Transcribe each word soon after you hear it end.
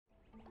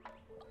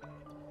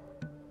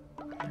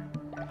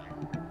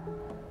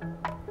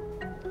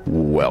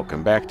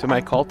Welcome back to my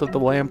Cult of the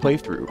Lamb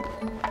playthrough.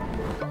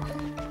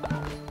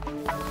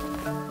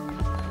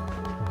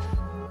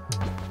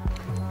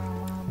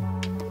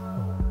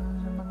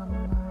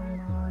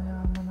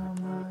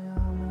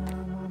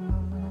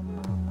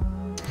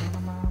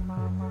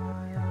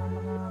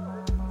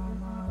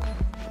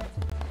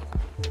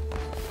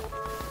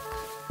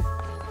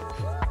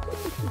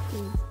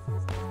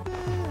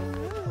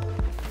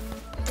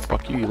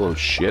 Fuck you, you little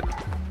shit.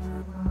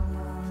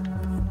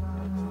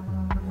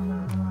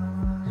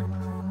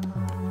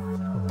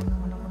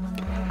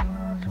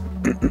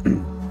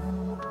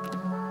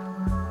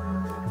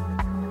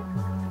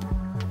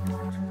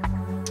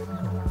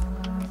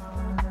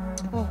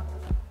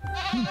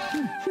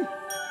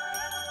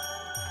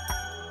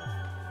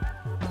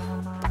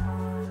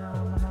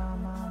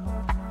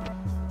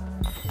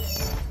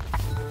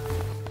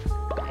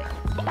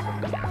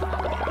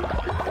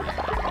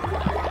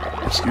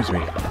 Excuse me.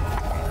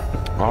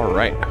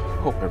 Alright,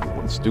 hope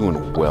everyone's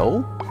doing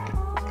well.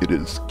 It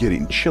is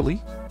getting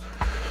chilly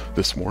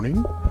this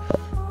morning.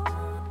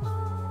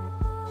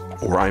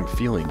 Or I'm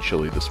feeling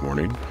chilly this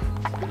morning.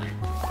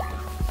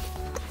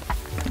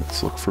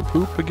 Let's look for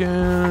poop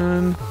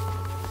again.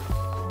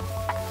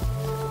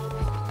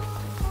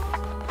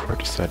 I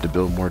decided to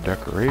build more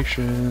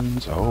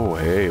decorations. Oh,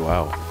 hey,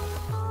 wow.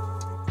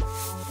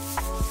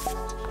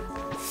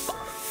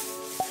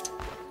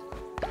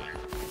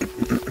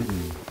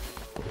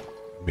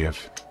 We have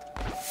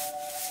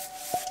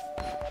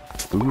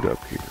food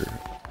up here.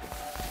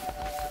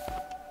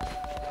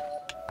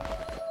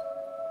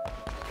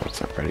 Oh,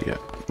 it's not ready yet.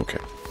 Okay,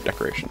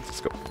 decorations,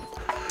 let's go.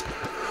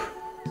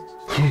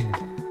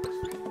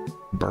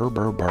 Burr,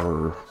 burr,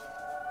 burr.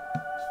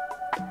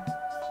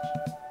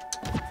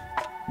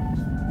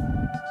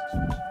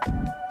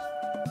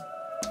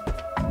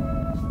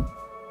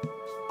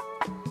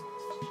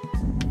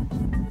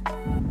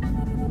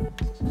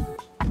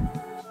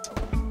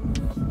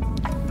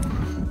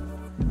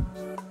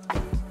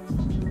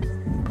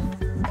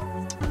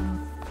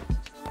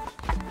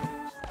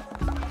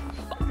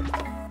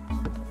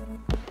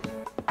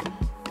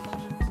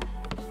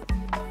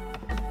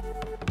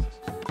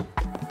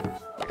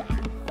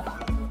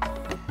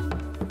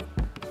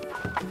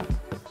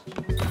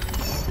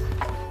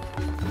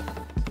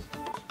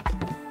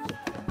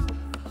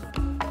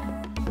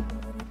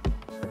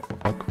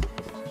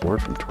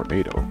 Word from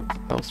tornado.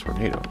 That was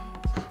tornado.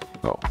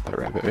 Oh, that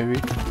rabbit maybe?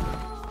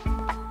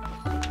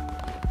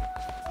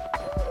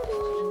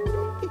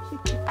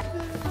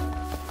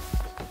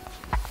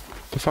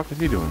 The fuck is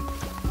he doing?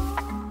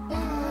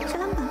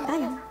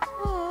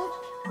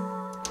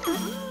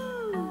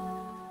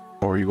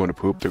 Or are you going to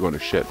poop? They're going to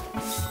shit.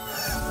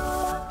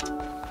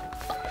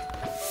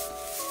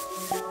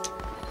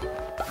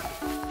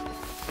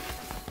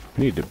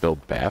 We need to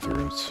build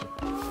bathrooms.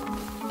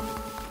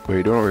 What are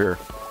you doing over here?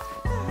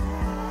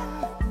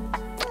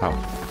 Oh.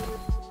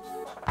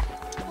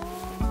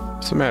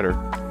 What's the matter?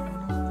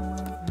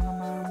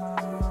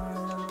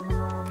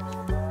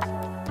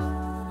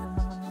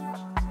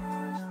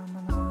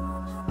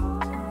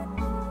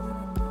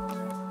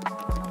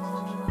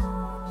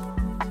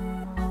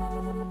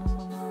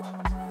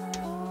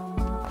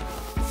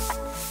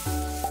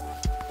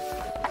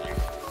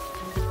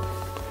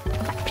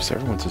 Just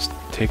everyone's just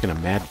taking a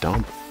mad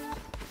dump.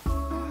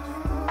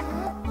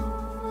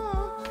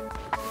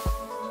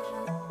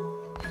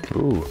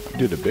 Ooh, you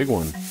did a big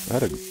one.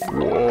 That a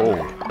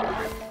whoa.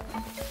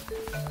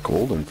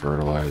 Golden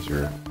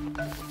fertilizer.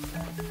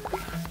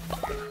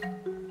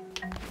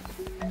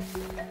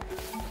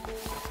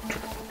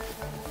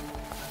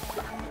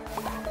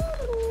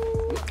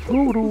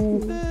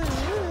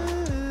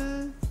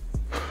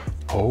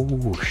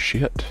 Oh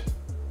shit.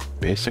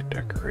 Basic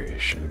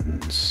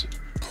decorations.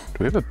 Do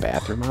we have a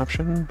bathroom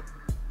option?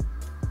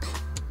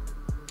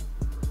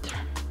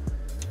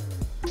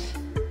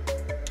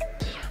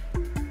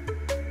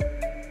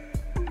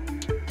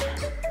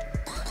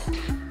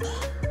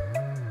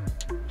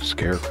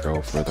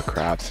 Scarecrow for the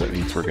crops. That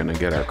means we're gonna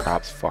get our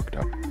crops fucked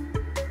up.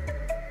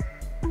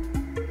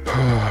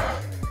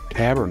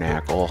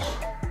 Tabernacle.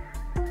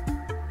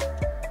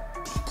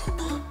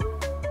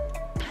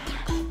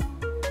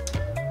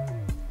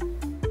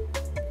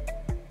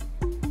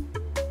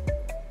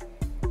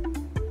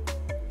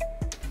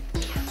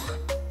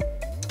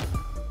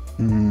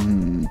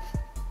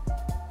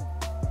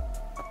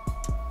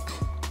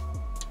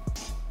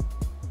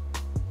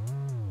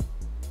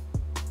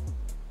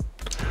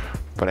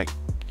 But I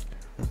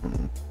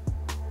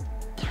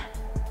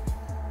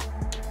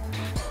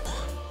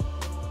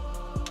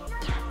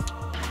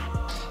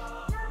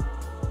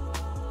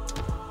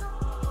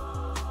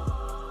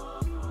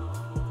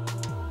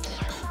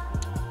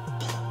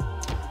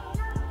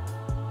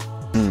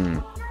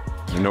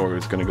know it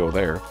was going to go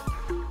there.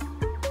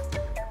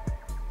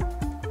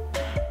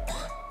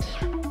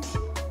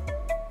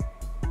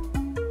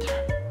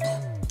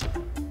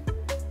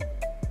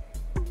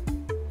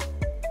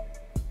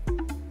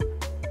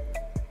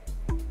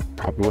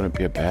 Probably wouldn't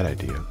be a bad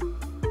idea.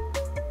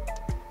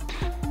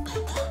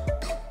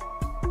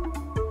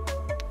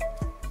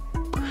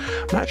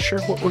 Not sure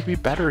what would be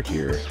better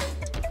here.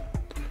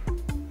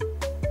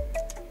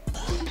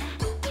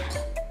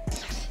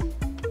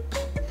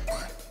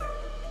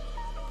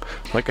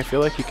 Like, I feel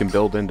like you can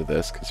build into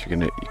this because you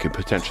can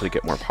potentially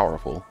get more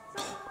powerful.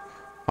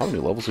 How many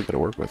levels we gotta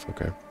work with?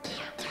 Okay.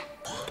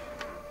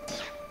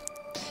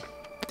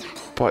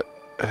 But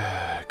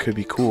it could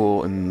be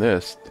cool in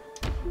this.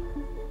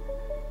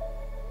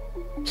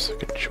 So I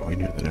could join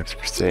you in the next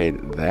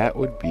crusade. That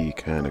would be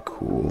kind of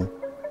cool.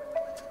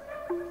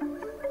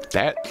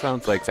 That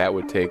sounds like that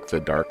would take the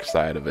dark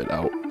side of it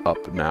out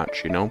up a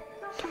notch, you know?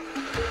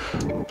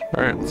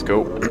 Alright, let's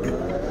go.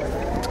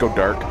 Let's go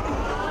dark.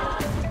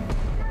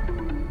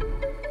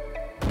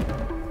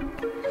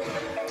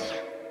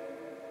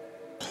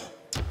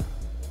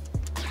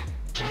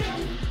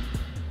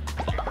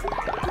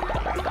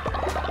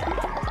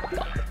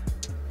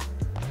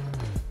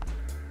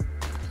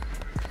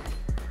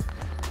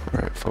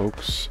 Alright,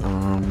 folks.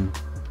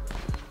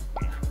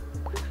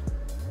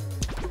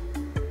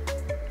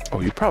 Oh,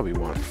 you probably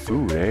want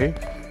food, eh?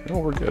 No,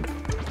 we're good.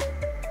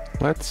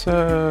 Let's, we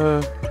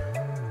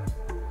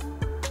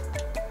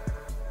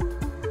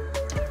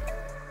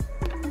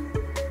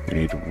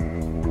need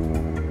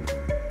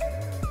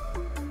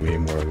way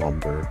more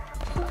lumber.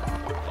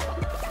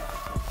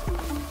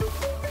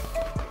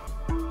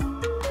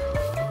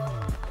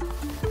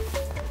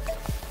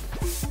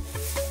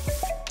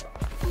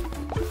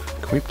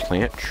 Can we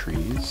plant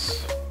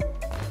trees?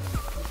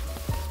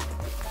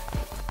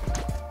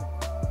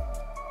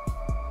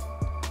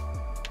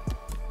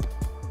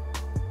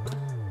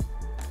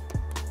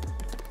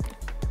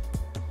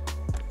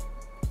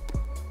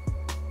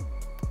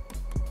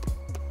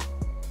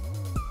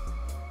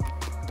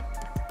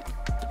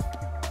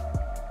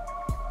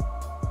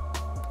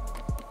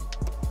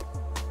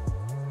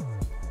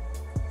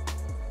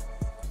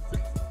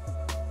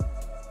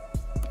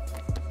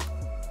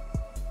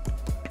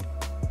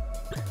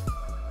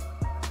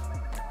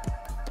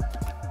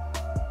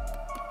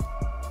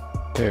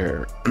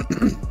 There.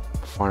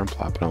 Farm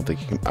plot, but I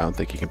don't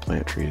think you can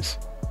plant trees.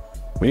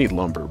 We need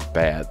lumber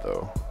bad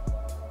though.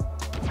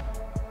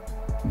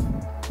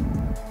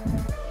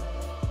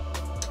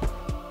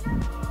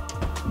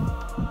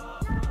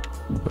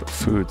 But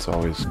food's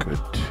always good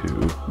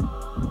too.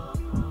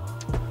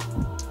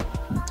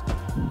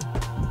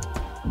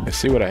 I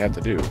see what I have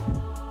to do.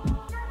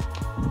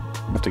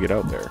 I have to get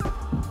out there.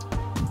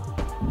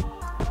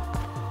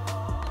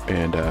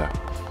 And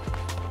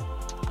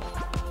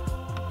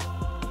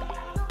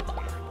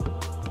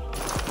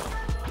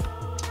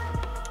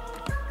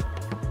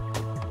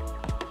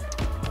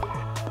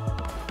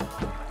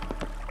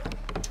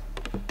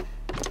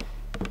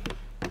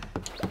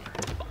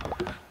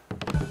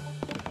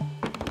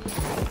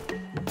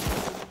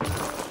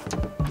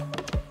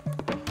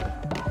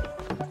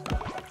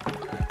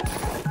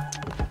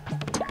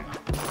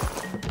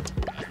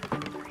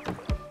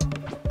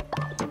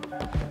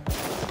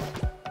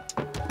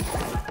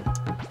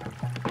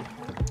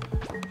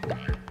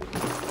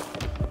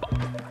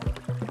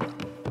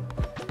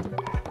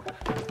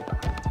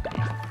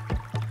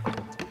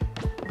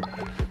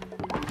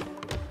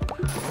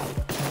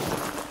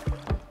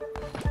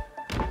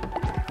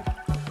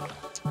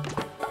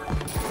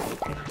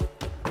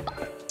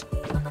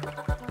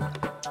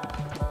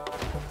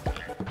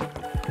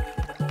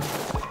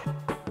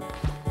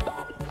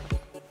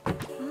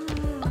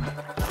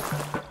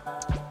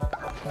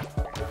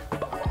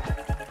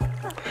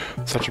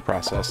such a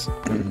process.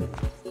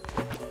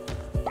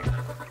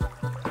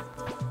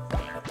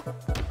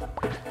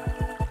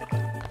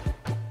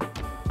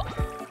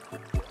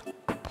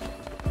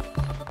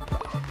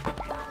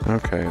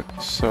 Okay,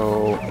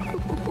 so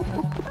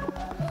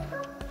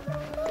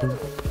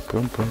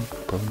boom, boom,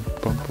 boom, boom,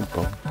 boom,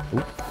 boom.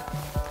 Oop.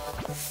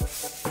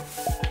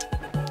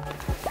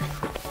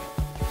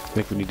 I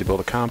think we need to build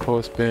a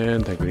compost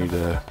bin. I think we need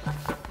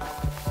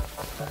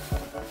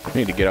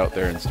to get out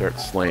there and start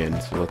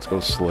slaying. So let's go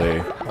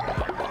slay.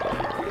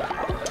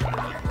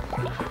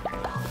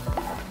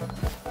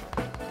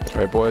 All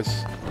right,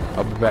 boys.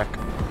 I'll be back.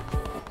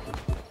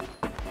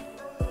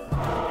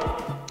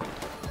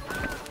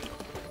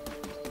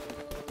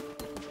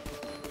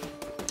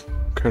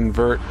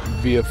 Convert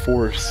via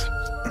force.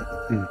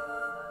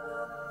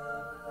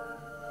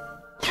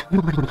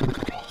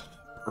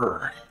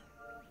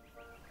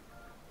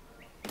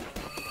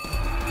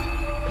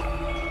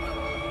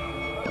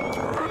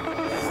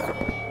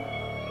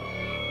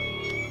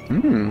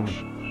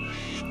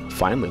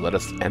 Finally, let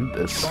us end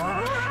this.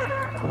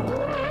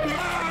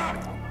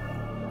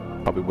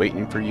 I'll be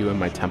waiting for you in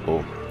my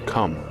temple.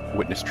 Come,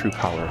 witness true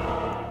power.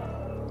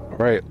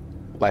 Alright,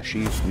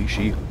 Leshy,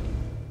 Leshy.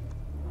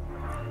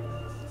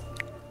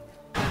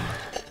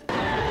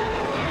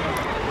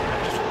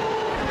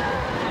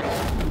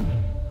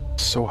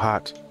 So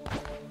hot.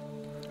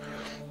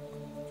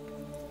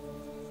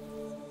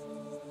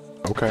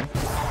 Okay.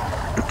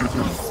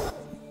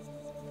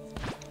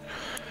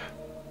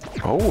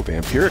 Oh,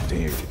 vampiric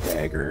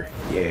dagger.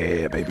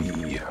 Yeah,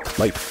 baby.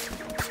 Life.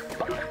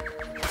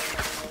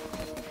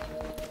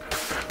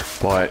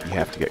 But you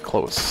have to get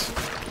close.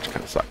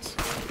 kind of sucks.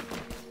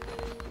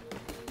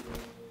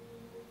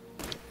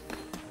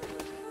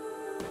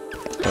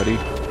 Buddy.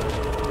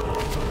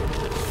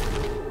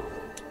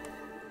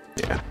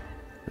 Yeah.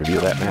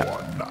 Reveal that map.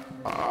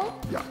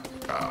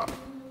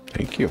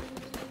 Thank you.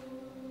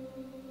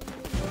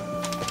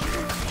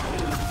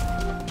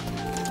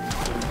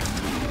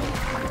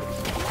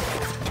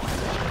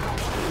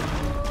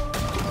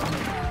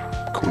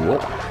 Cool.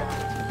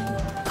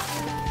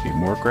 Need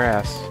more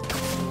grass.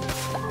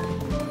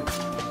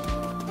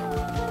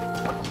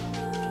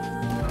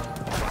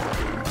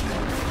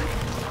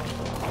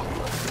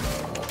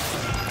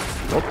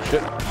 Oh,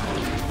 shit.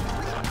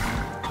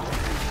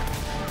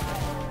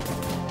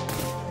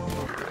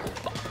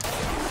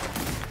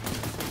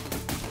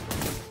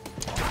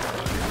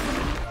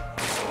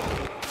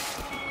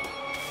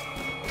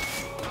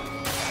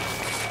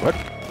 What?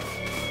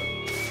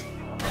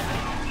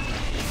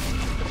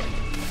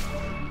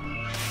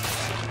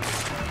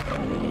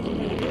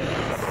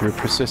 Your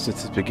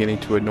persistence is beginning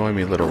to annoy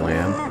me, little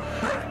lamb.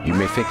 You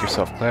may think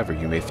yourself clever,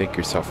 you may think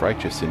yourself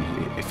righteous in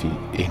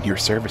your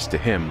service to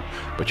him,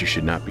 but you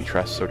should not be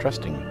so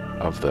trusting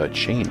of the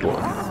chained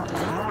one.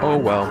 Oh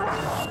well,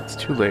 it's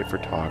too late for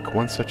talk.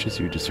 One such as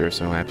you deserves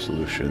no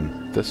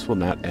absolution. This will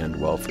not end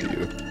well for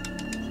you.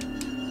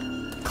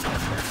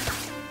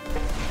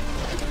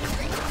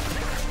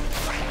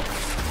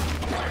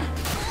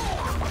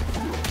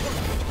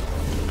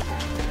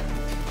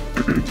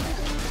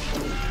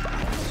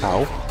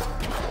 Ow.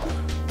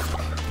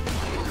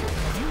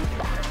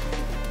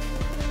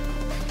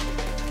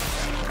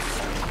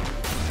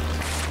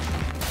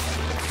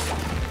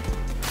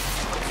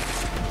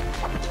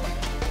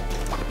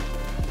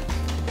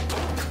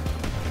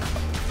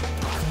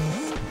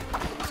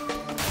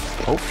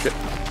 Oh shit.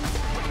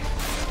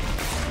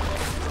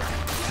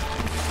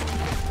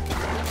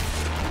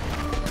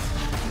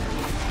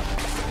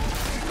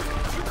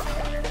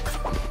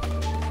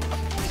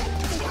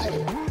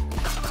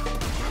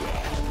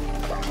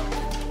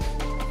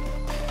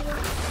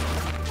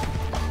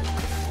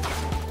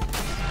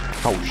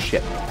 Oh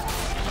shit.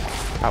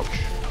 Ouch.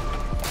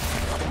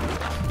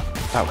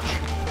 Ouch.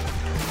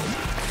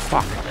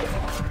 Fuck.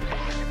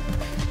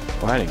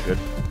 Well, that ain't good.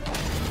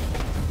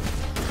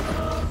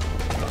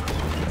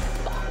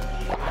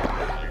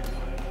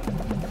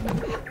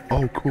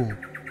 Oh, cool.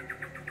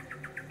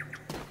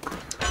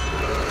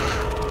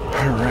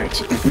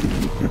 Alright.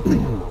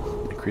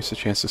 Increase the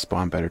chance to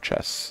spawn better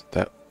chests.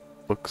 That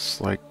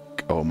looks like...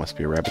 oh, it must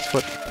be a rabbit's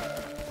foot.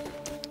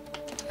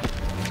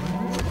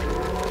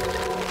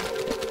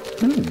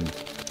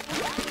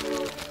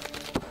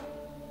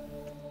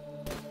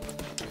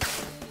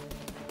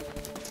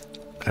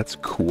 That's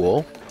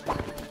cool.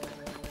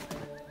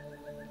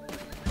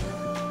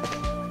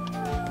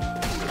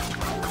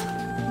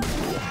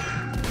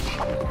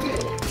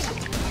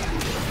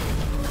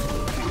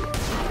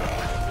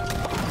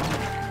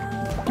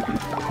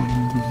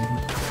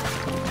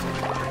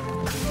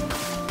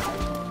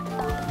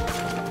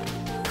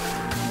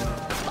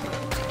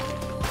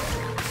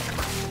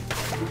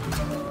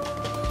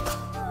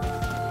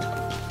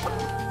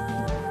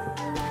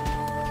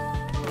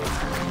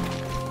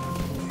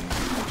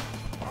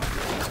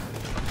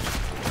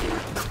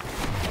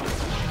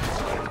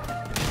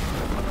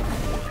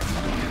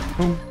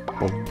 Boom,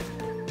 boom.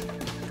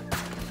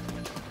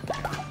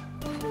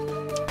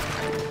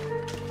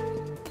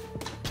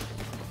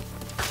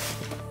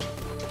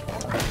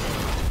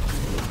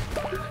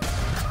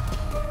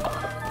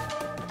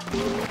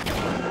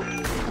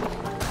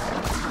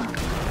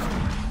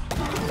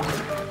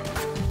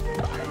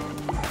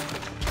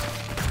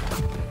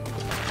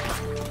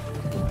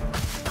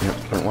 Yep,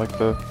 don't like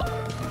the...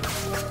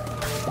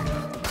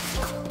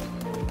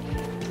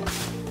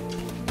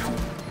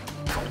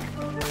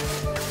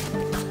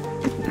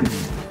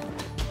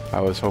 I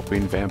was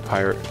hoping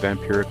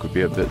Vampyric would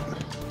be a bit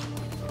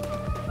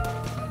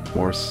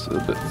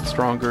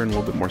stronger and a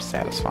little bit more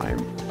satisfying.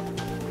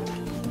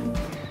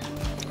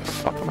 Where the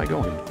fuck am I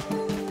going?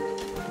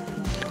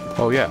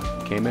 Oh yeah,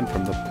 came in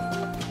from the...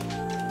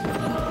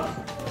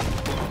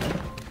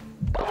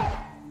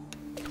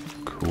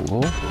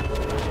 Cool.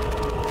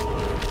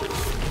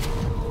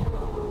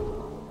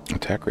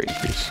 Attack rate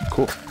increase.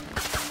 Cool.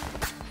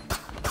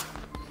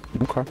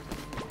 Okay.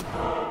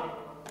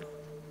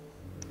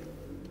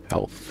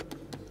 Health.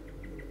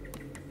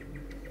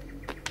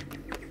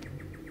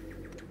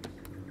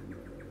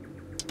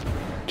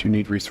 Do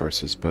need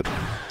resources, but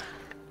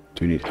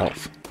do need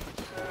health.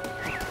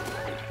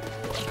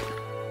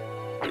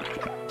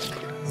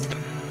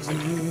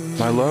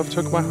 My love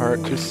took my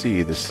heart to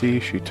sea, the sea,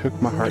 she took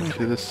my heart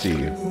to the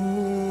sea.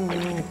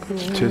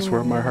 'Tis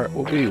where my heart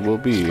will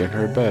be in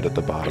her bed at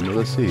the bottom of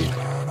the sea.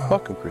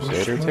 Welcome,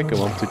 Crusader, take a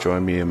moment to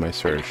join me in my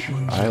search.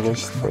 I look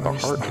for the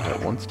heart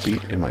that once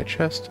beat in my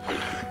chest.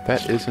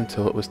 That is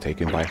until it was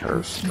taken by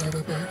her.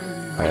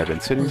 I have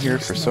been sitting here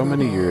for so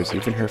many years,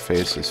 even her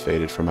face has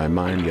faded from my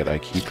mind, yet I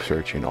keep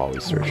searching,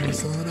 always searching.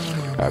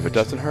 I have a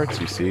dozen hearts,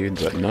 you see,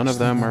 but none of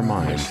them are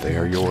mine. They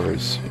are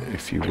yours,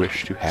 if you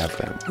wish to have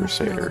them,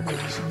 Crusader.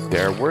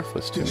 They are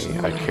worthless to me.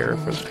 I care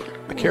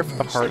I care for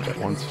the heart that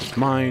once was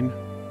mine,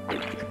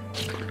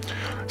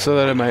 so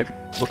that I might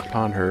look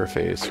upon her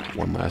face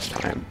one last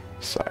time.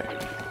 Sigh.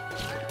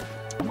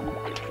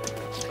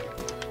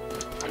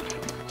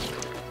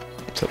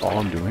 Is that all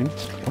I'm doing?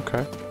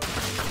 Okay.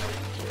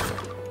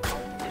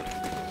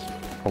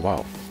 Oh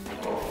wow.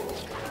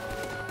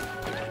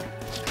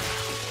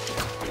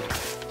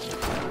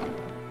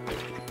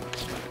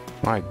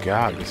 My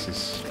god, this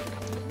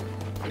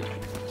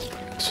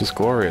is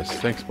glorious.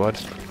 Thanks, bud.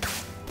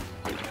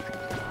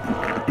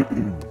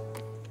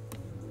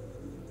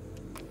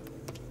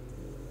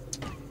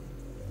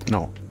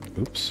 No.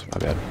 Oops, my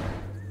bad.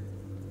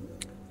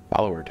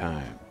 Follower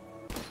time.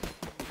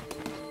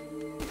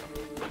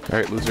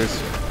 Alright, losers.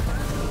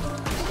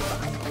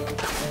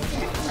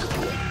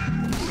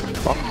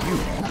 Fuck you.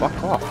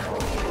 Fuck off.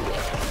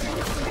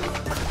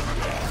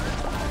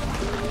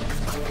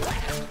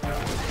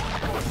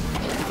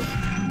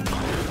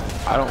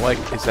 I don't like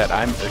is that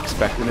I'm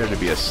expecting there to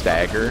be a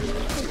stagger,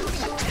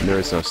 and there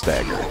is no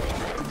stagger.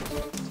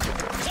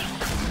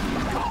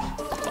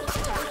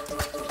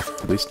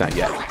 At least not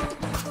yet.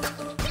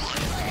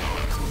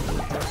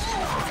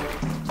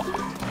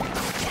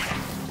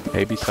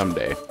 Maybe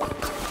someday.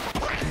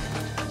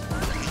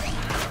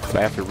 But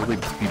I have to really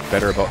be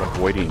better about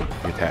avoiding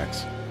the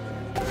attacks.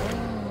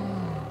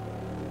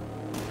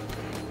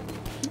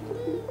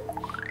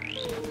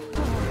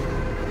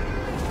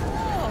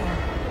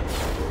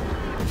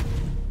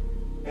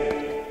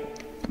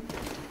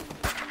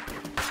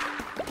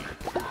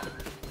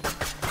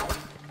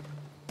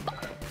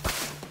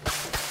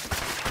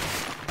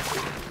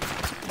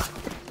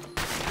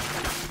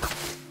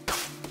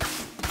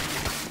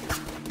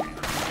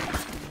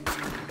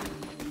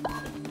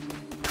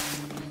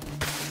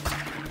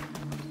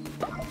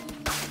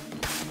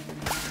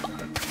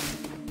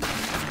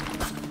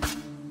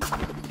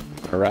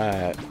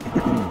 Alright.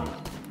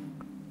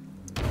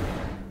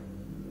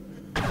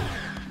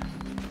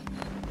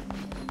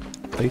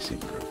 Placing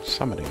group.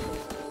 Summoning.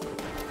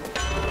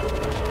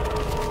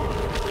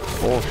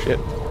 Oh shit.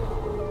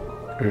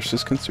 There's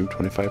just consumed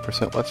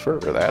 25% less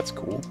fervor. That's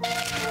cool.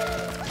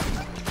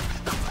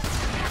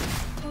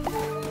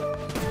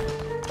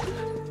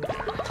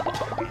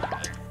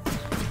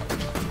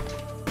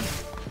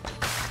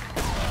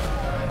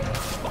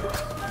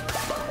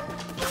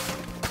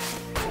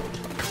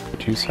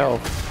 Reduce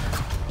health.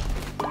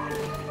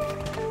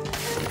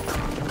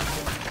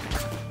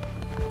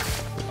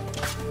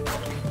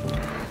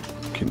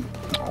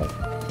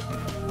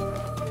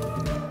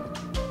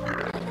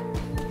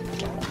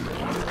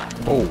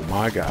 Oh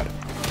my god.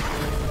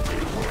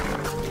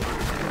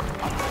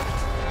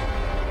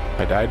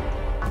 I died.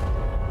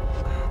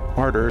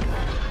 Martyred.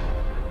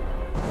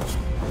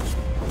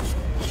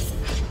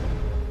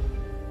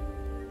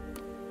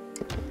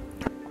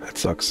 That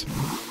sucks.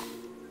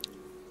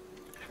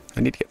 I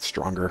need to get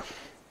stronger.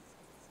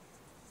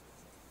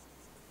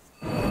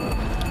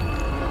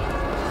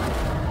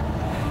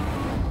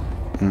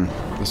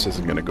 This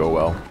isn't gonna go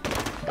well.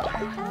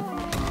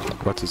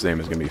 What's his name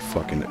is gonna be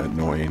fucking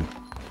annoying.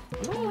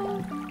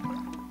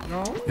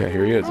 Yeah,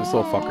 here he is, this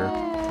little fucker.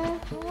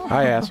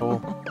 Hi,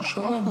 asshole.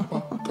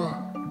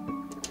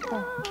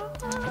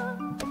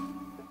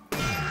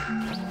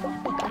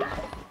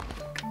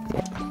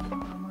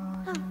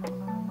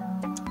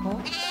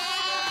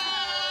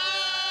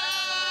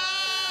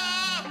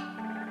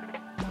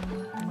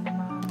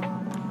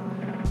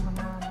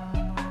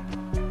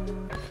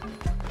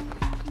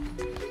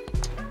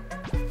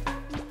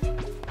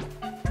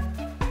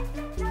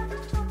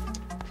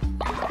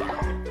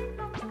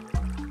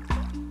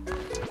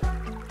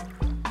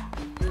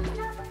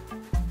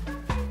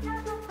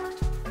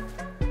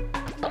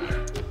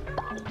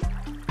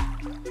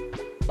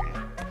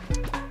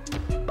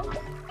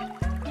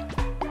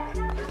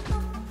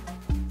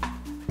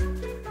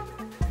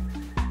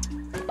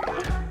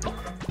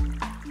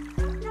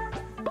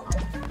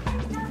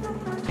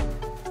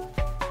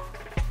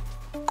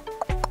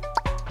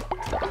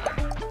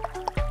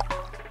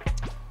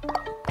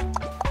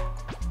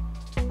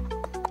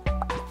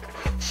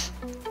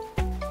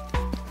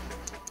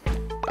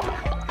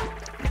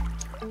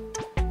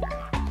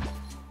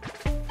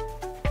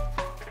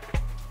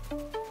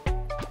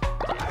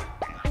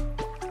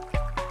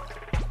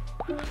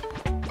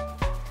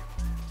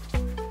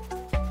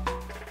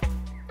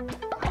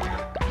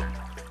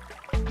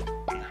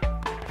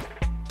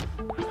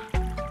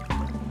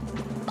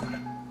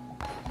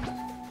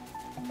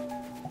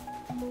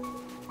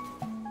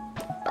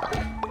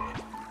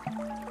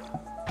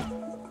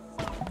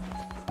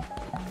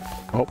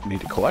 Oh,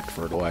 need to collect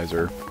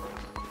fertilizer.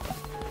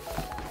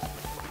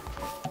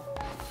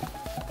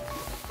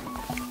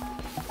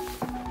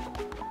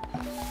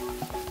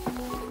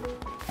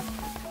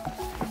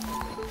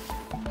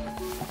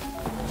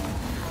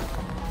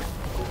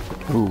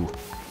 Ooh.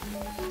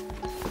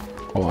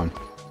 Hold on.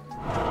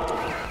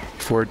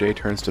 Before day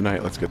turns to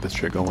night, let's get this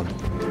shit going.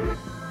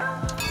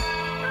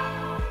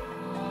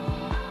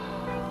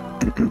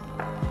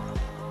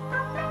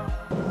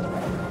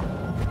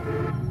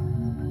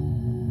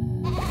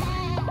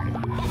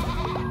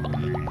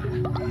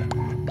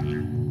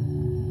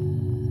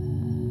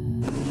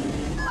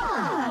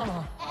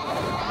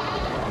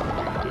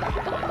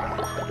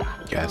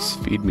 Yes,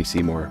 feed me,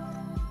 Seymour.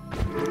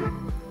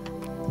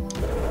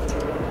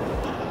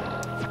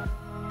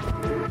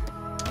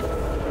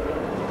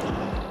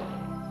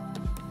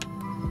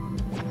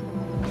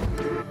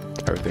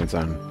 Everything's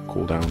on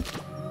cooldown.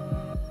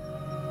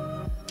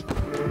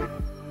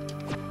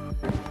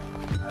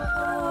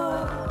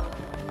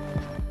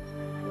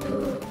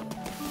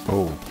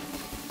 Oh.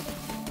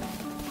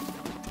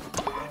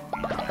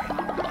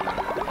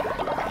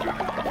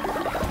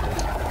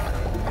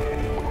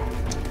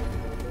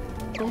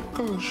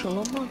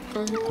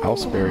 I'll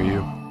spare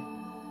you.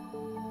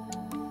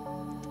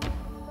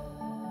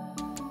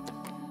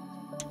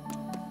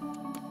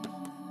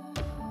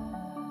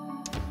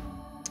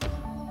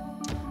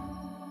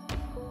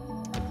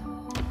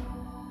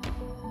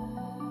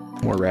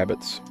 More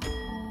rabbits.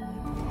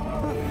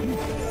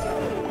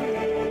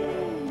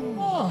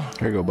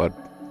 There you go, bud.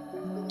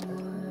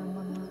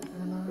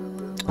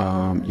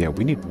 Yeah,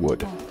 we need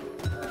wood.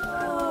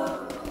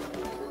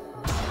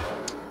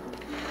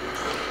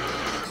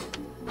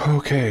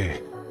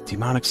 Okay.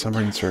 Demonic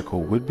Submarine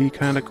Circle would be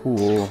kind of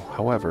cool.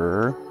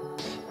 However...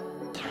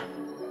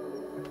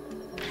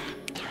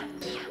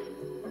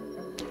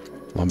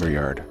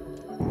 Lumberyard.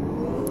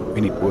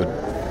 We need wood.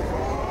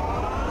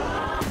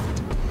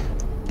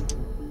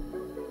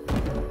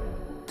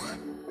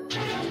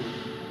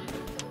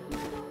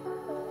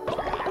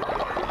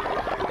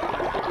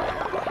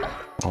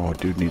 Oh,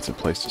 dude needs a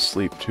place to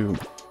sleep, too.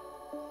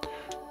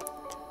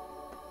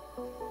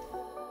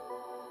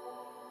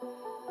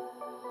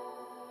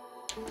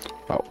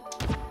 Oh.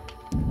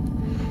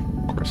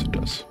 Of course it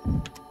does.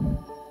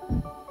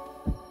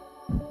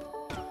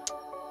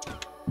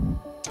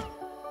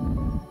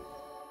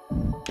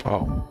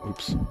 Oh,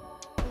 oops.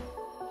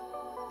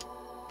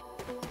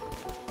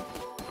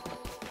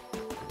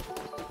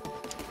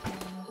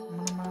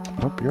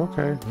 Nope, you're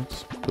okay.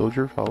 Let's build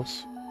your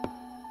house.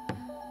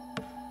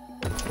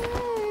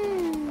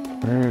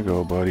 There you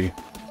go, buddy.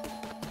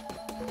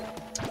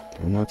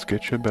 And let's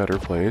get you a better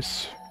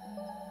place.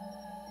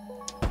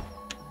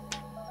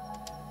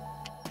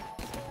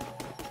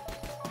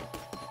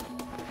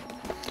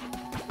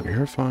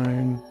 You're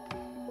fine.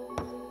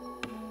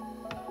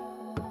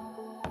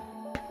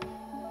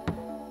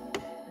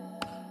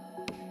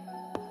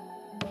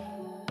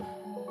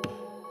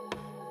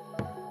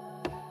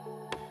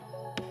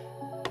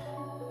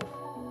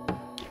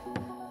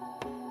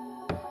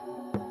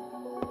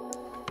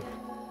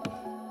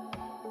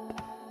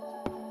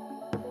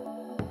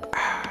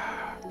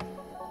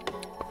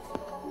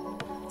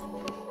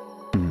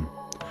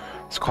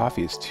 This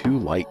coffee is too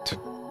light.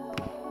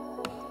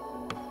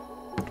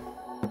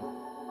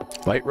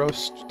 Light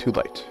roast, too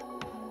light.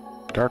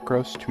 Dark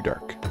roast, too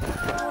dark.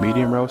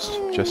 Medium roast,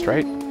 just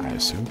right, I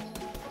assume.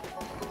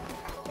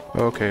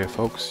 Okay,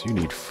 folks, you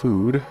need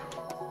food.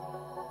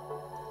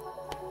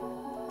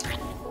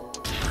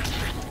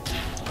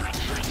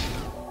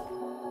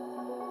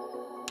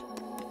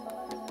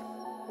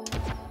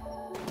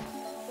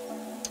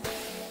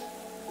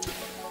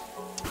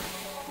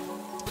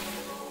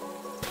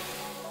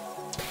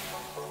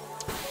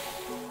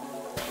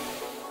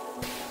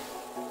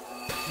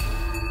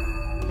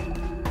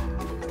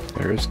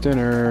 There's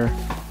dinner.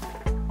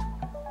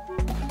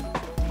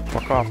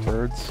 Fuck off,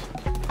 birds.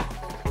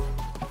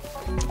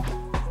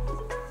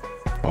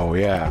 Oh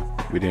yeah,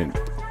 we didn't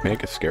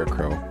make a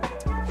scarecrow.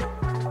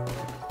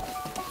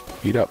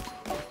 Eat up.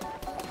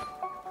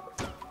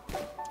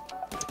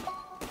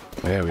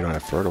 Oh yeah, we don't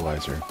have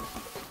fertilizer.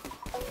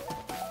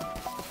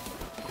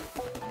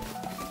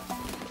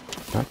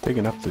 Not big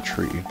enough the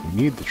tree. We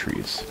need the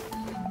trees.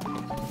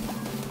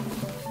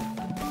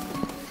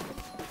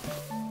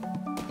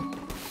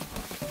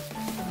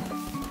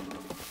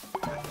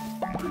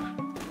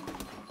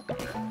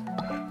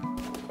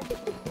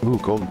 Ooh,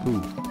 golden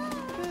poo.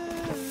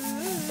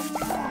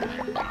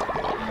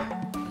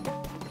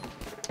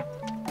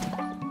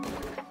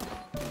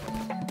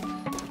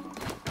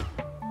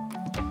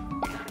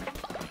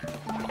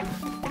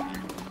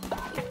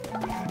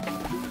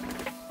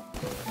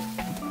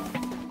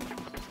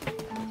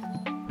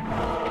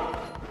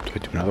 Do I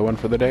do another one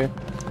for the day?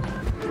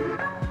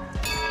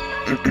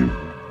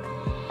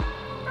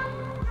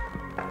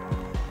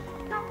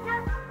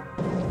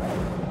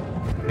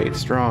 8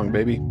 strong,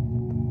 baby.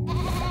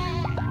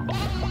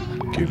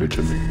 Give it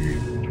to me.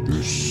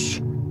 Yes.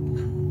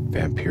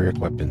 Vampiric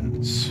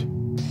weapons.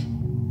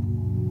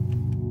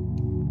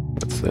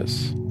 What's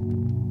this?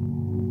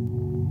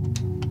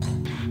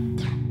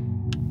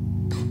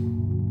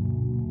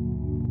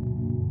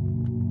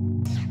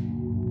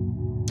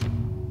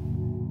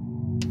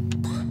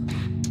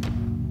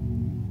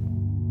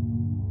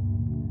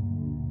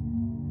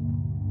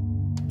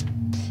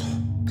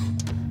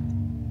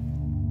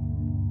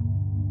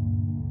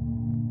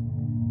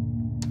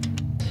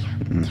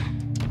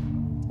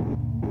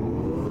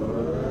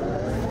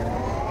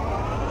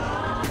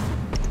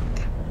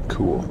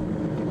 Cool.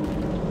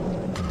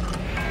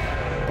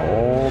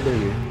 Oh,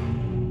 baby.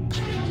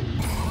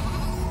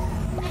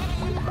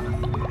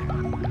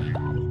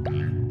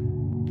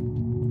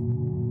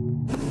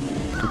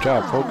 Good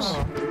job, folks.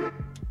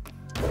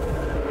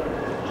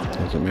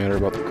 Doesn't matter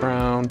about the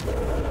crown.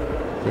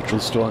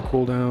 Ritual's still on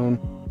cooldown.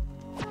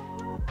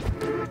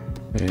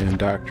 And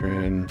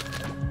Doctrine.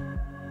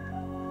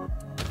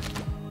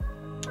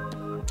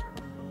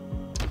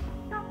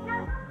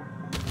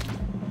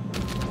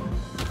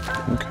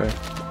 Okay.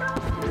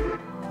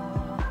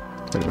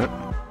 Wait a minute.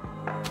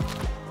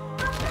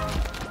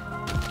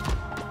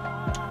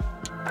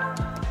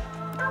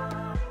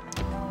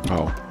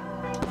 Oh.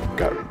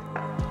 Got it.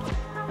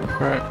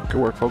 Alright, good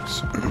work,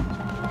 folks.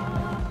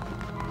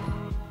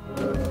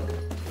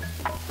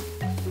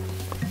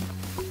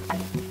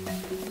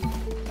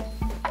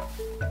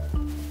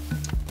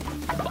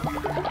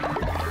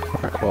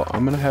 Alright, well,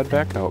 I'm gonna head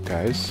back out,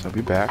 guys. I'll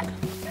be back.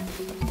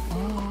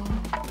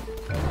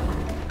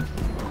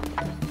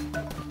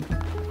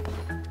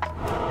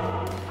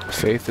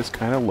 Faith is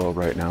kind of low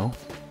right now.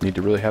 Need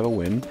to really have a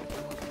win.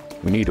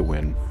 We need a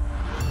win.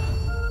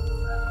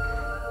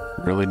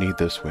 Really need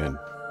this win.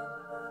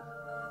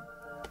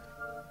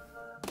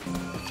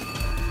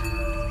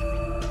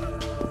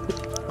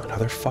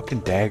 Another fucking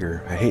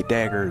dagger. I hate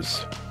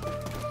daggers.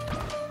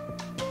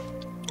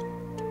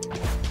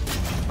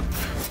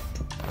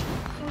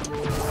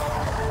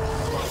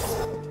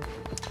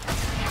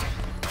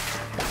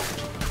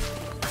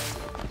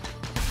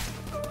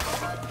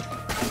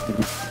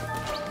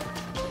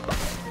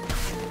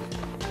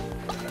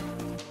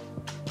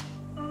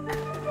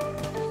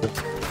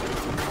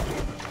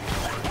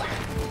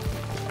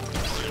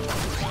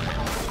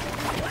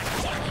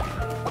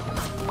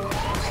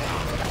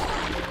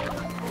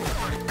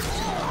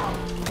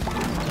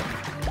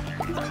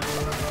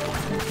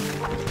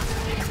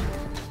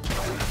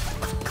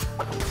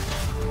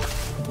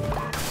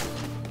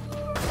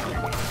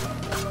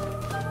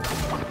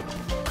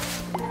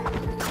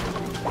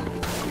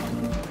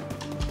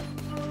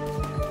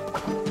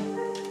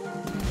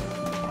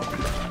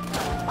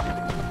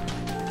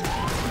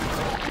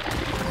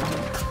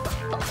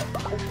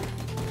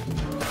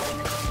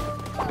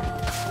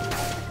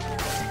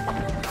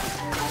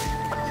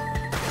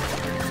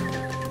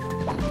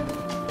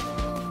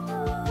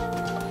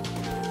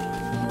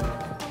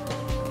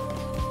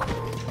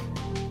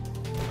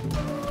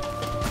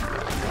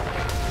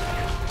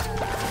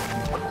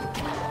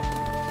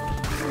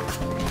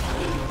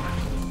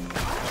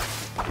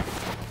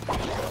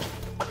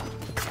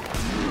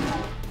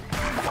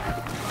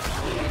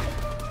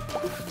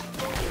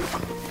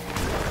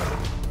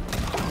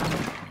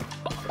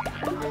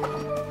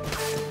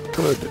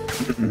 Good.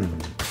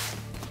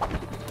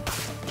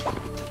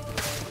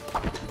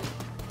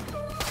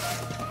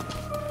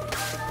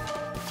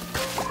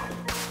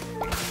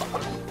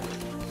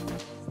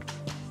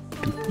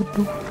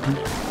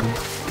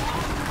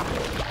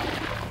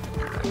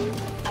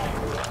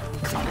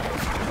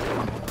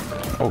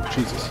 Oh,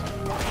 Jesus.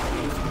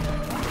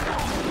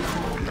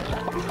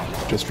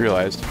 Just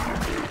realized.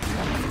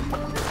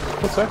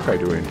 What's that guy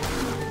doing?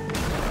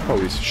 Oh,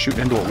 he's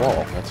shooting into a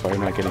wall. That's why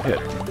I'm not getting hit.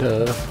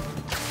 Duh.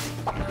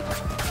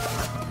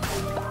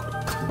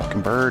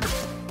 Fucking bird.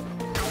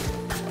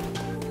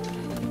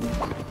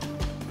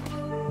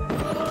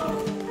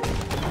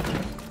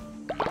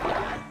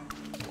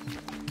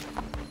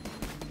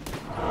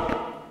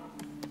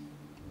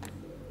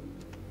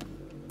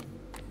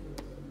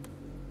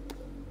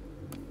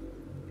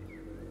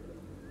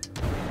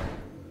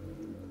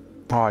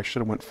 Oh, I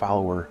should have went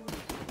follower.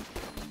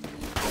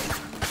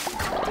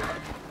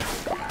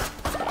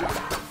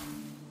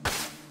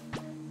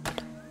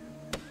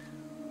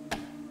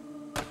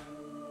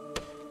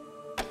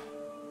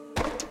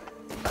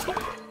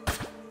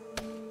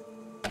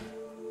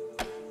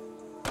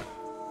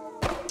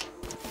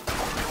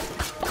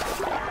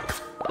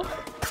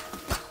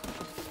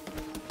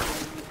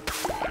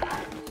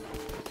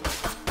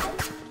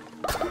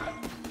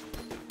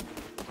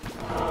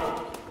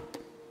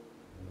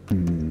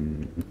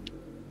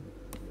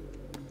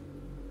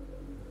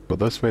 Go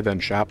this way, then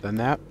shop, then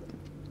that?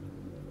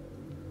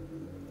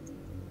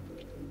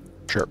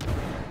 Sure.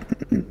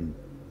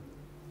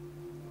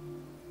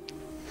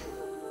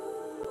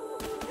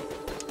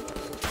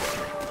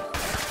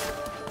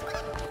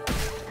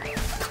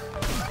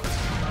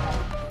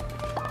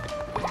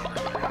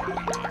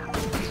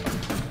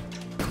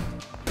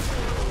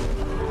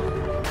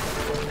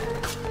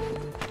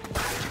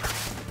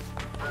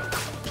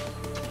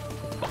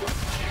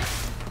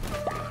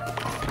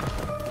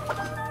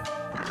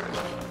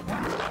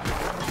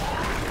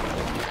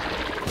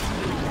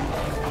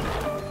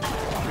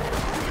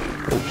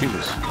 Oh,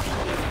 Jesus.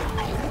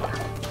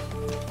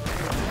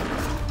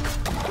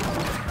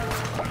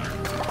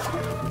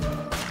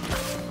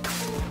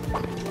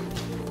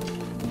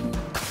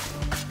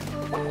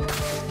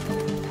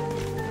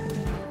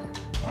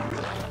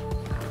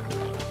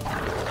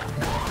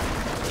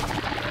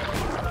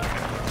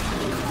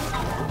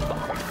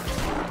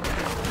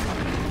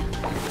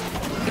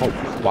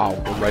 Oh, wow.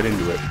 Go right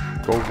into it.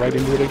 Go right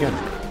into it again.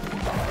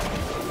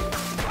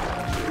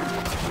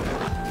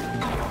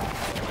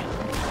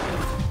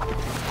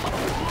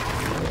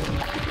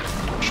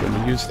 Shouldn't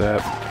have used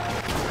that.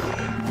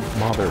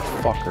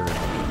 Motherfucker.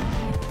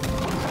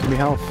 Give me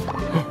health.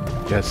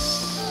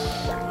 Yes.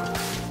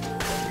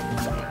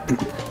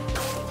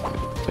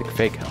 It's like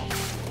fake health.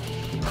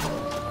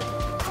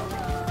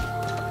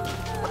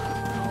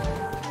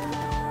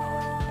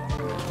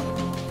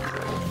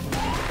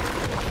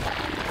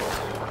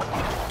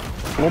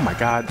 Oh my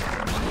god.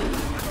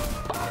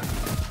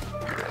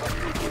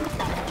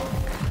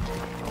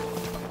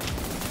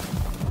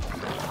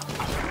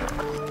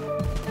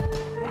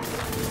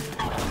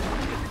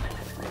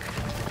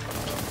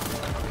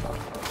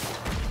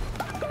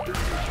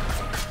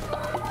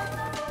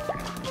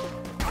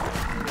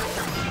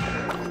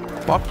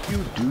 Fuck you,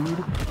 dude.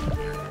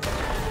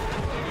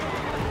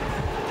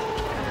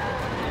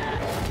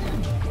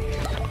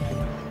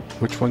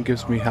 Which one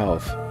gives me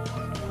health?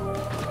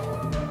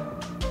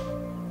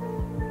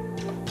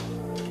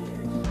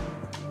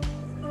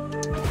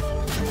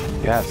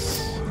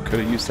 Yes,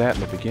 could have used that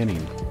in the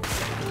beginning.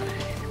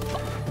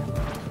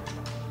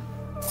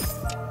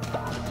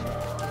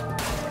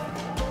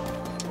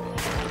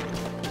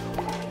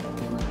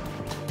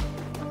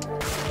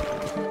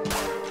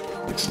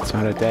 It's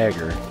not a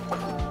dagger.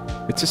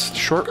 It's a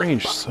short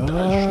range.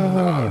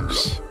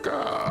 Sucks.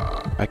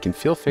 I can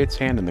feel Fate's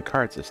hand in the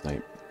cards this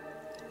night.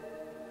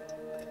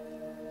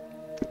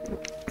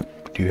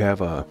 Do you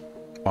have a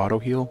auto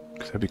heal?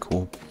 Because that'd be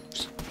cool.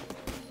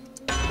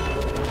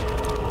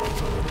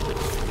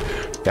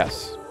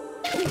 Yes.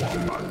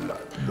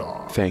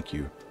 Thank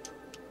you.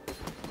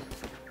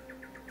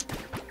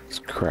 That's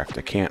correct.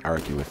 I can't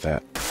argue with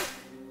that.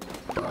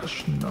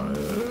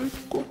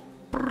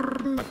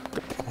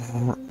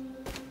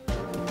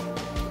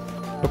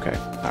 Okay,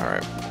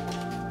 alright.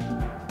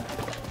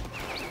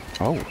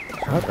 Oh,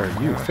 what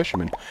are you,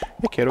 fisherman?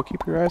 Hey kiddo,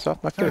 keep your eyes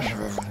off my fish.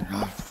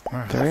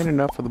 There ain't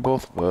enough for the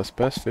both of us.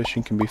 Best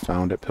fishing can be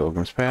found at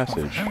Pilgrim's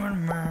Passage.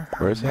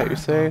 Where's that you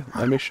say?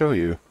 Let me show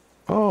you.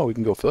 Oh, we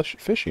can go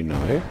fishing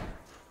now, eh?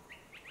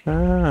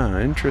 Ah,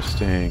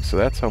 interesting. So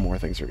that's how more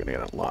things are gonna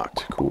get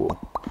unlocked. Cool.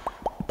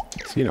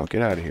 So, you know,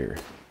 get out of here.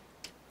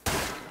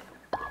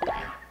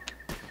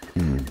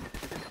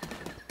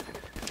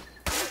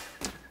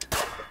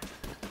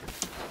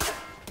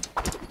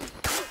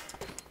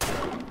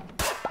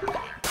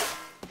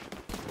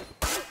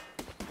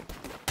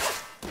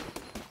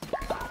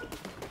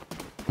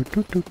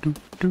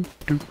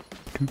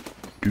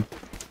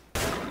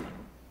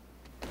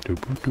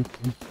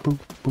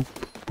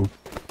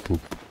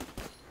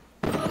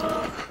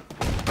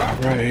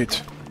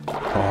 Alright.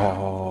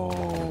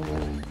 Oh,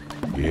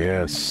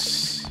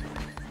 yes.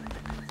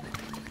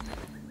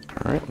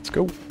 Alright, let's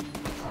go.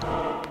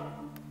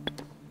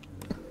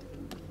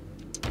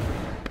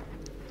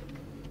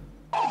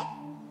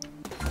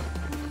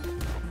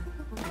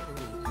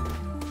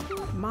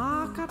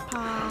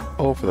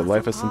 Oh, for the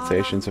lifeless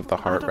sensations of the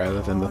heart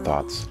rather than the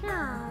thoughts.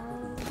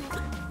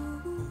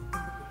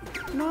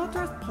 No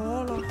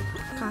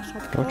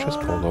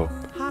chest polo.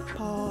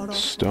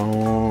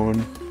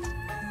 Stone.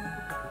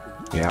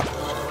 Yeah.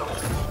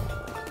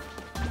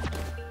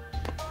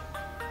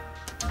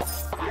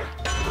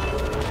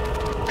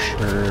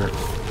 Sure.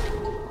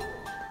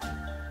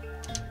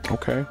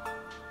 Okay.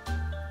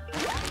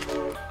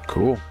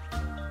 Cool.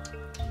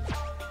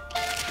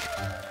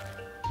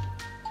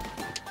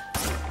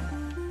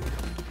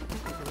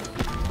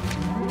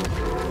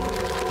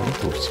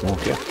 Oh, small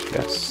gift,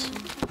 yes.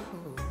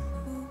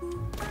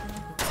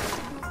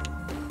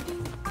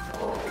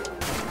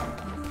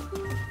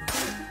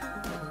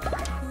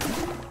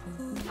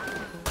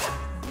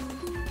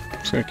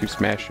 Just gonna keep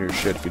smashing your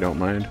shit if you don't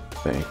mind.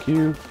 Thank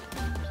you.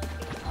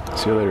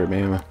 See you later,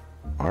 ma'am.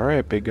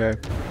 Alright, big guy.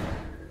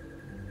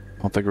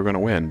 I don't think we're gonna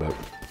win, but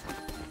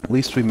at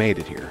least we made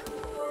it here.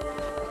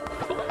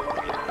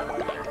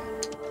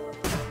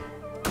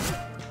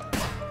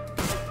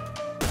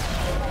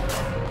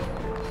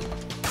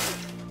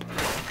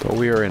 So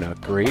we are in a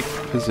great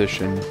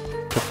position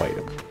to fight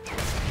him.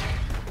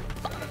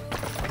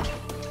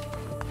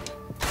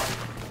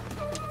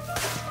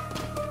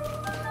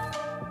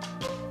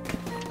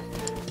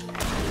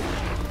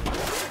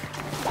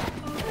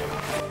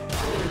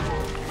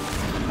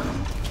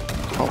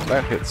 Oh,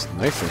 that hits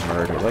nice and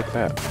hard. I like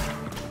that.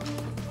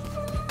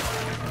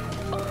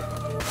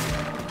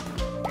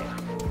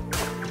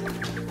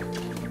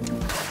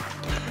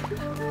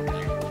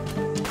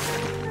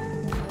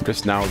 I'm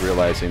just now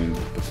realizing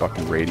the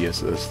fucking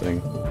radius of this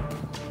thing.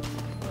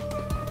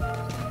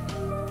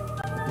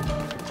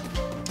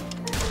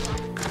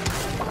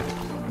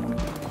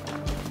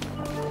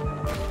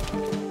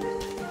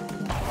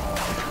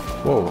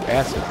 Whoa,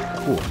 acid.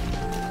 Cool.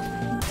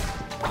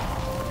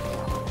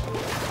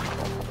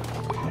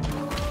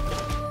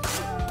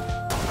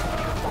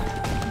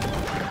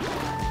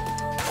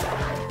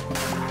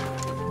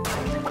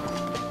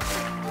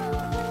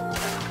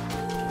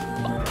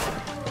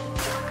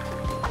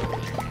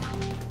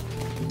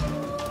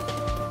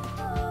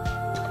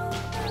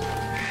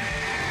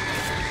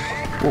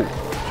 Whoa.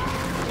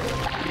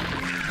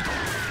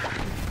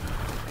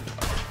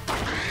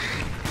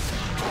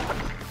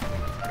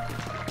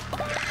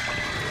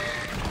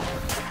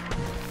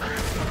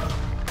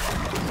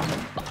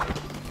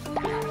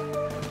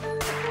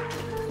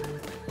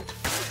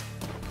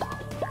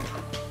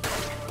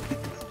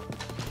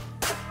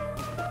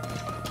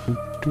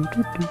 Wow.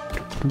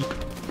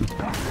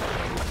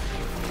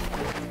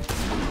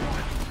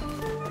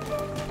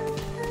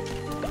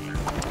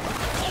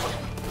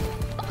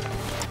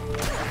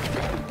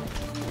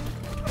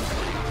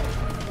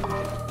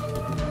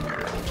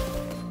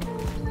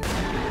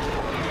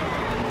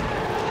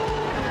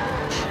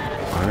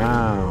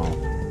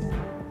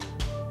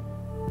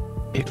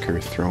 Ichor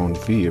thrown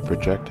via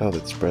projectile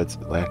that spreads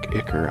black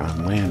ichor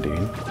on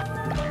landing.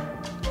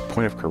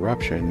 Point of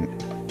corruption,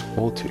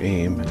 hold to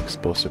aim an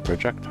explosive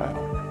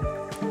projectile.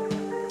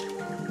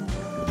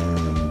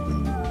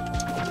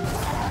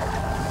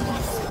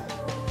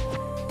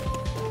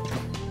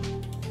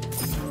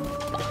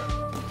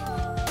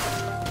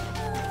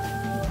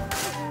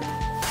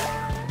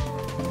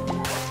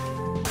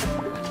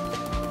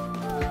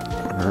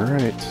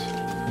 Alright.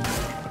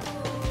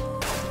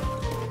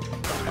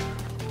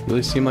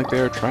 Really seem like they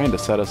are trying to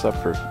set us up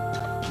for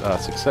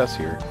success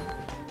here.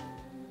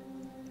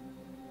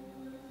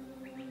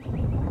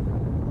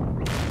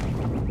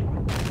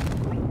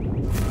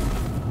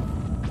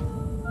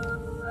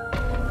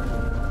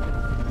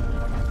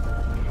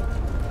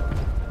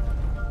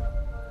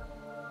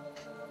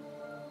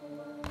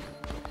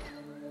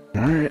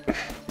 Alright,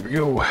 here we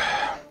go.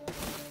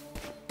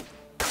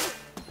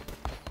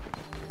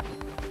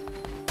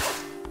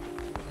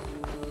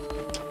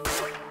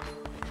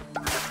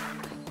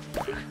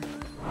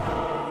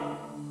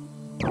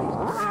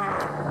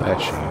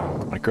 Leshy,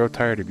 I grow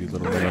tired of you,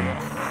 little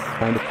man.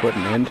 Time to put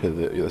an end to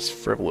this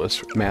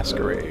frivolous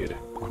masquerade.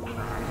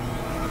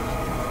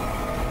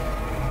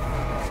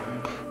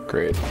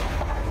 Great.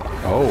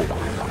 Oh.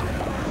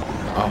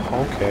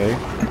 Oh, okay.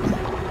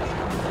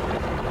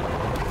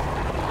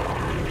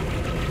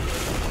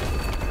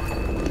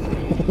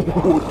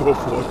 What the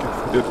fuck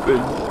is this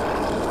thing?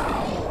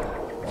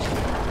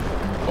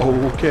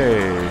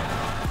 Okay.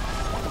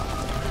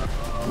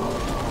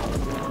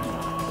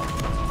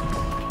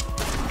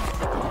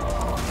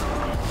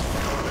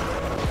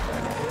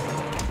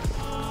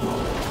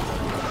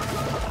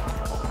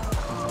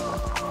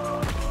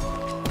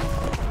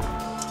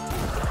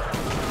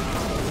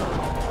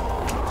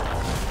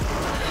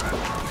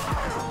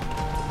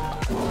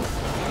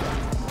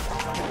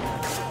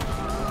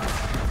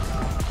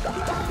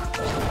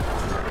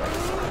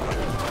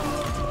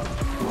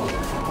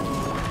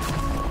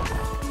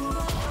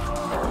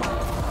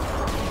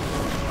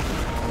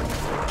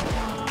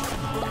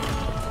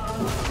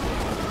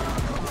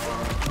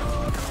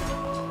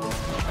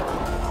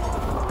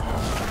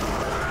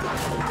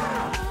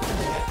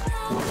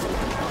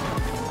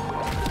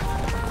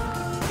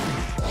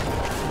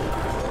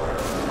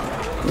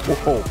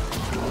 Whoa.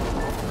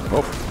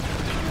 Oh.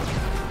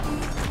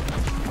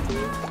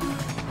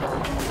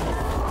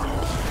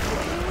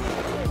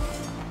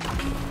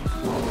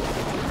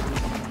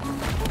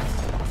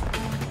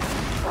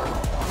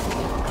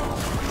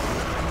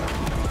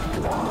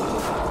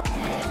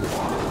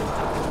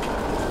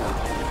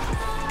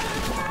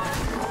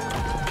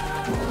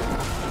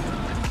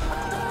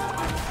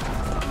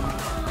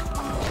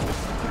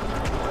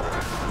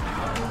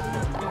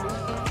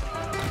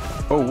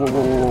 Oh, whoa,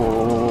 whoa, whoa,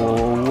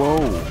 whoa,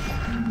 whoa.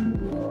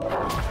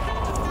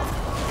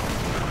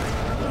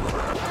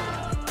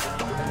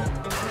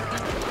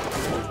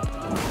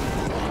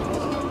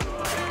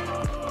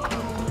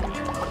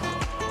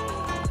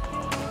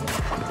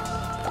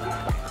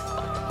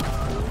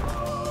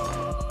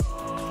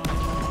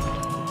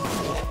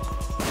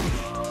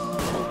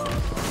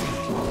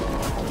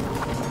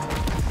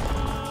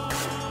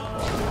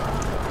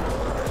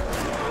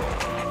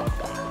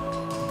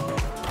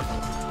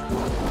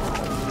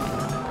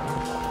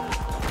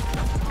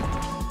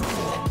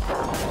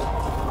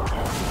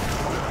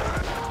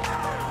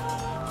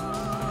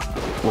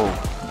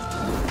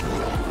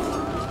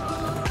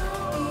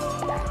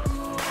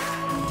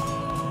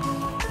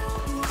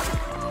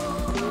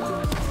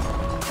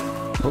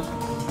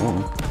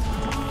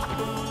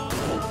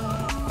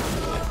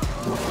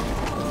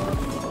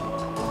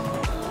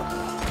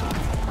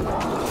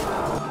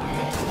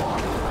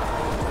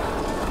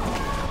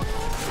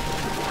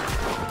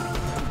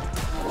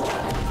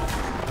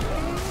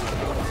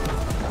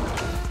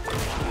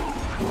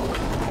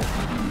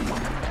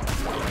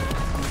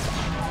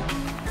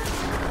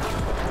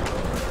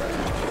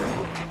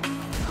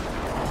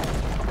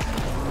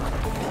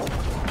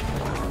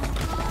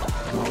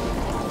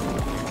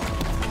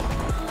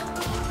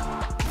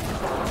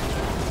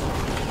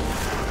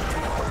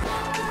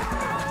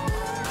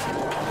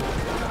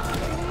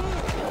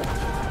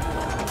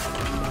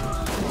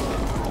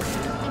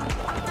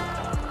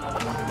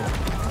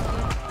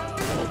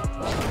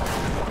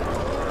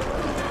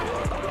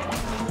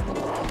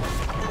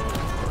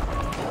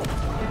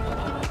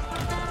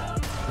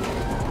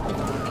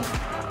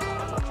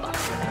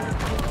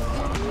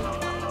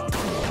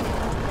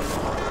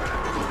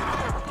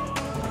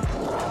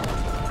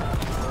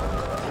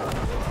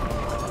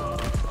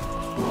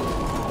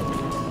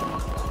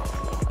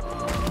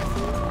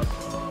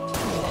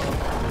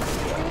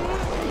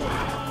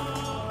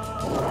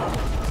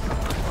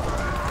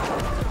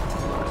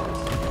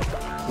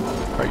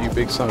 you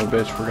big son of a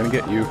bitch. We're gonna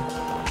get you.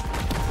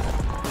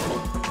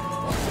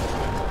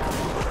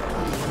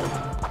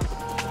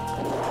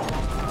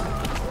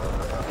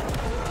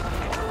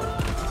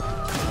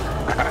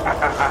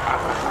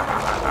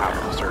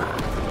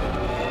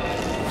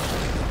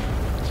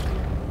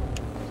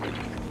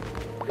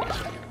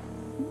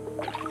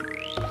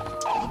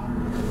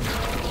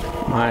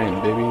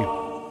 Mine, baby.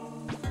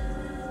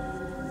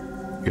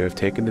 You have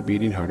taken the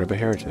beating heart of a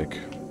heretic.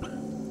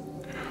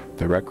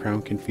 The Red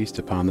Crown can feast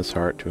upon this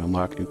heart to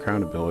unlock new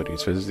crown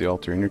abilities. Visit the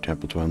altar in your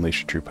temple to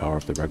unleash the true power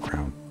of the Red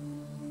Crown.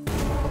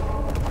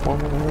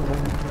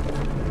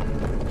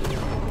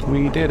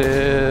 We did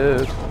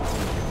it!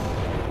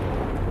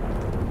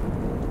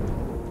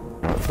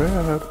 Not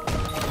bad.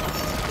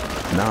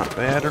 Not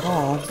bad at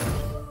all.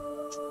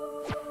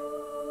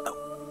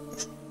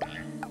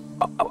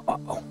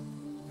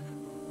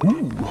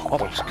 Ooh, all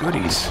those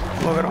goodies.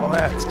 Look at all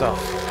that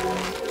stuff.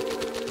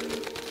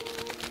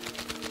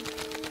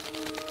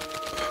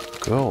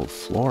 Gold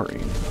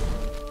flooring.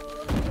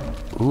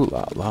 Ooh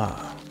la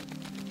la.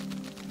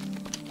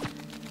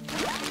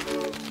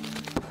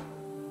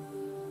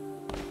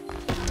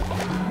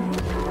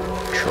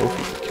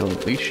 Trophy for killing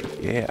Leshy,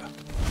 yeah.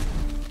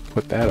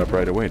 Put that up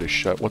right away to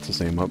shut what's his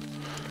name up.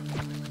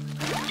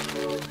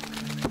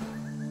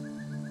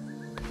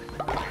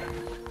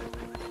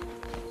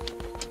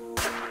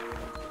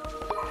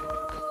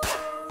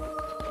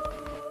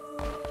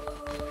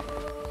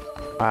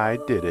 I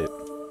did it.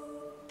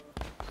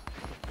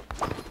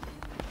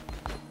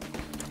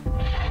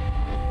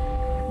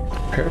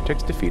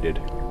 Heretics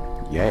defeated.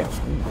 Yeah.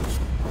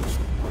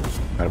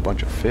 Got a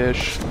bunch of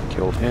fish.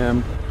 Killed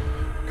him.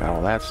 Got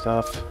all that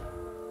stuff.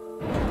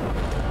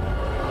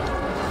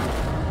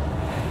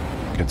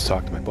 Get to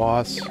talk to my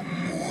boss.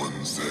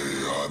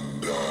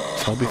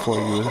 Fell before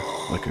you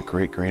like a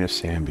great grain of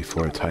sand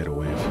before a tidal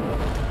wave.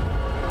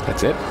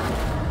 That's it?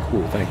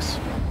 Cool, thanks.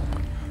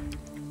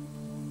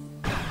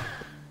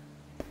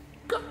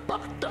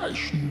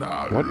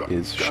 What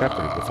is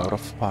shepherd without a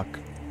flock?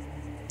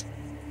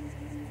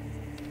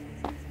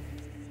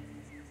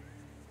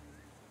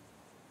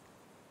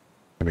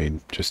 I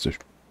mean, just a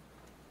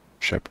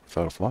shepherd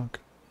without a flock.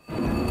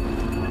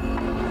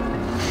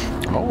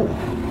 Oh!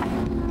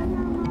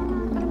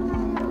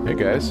 Hey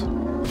guys.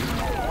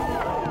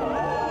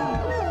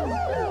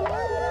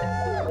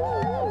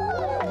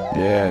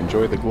 Yeah,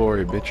 enjoy the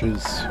glory,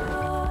 bitches.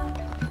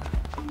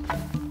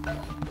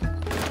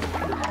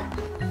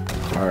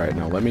 Alright,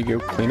 now let me go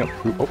clean up.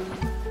 Oh.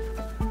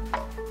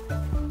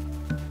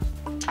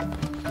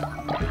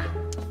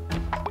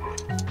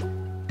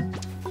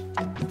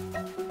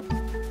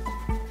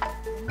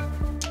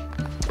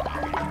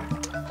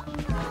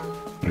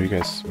 You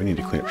guys, we need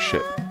to clean up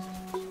shit.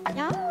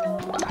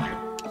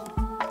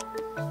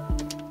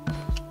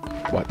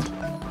 What?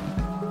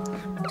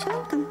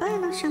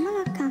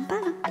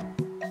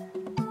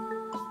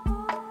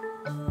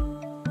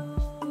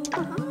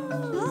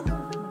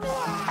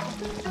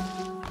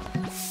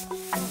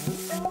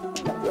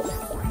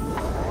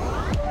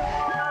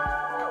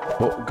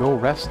 Well, go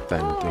rest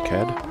then,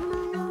 dickhead.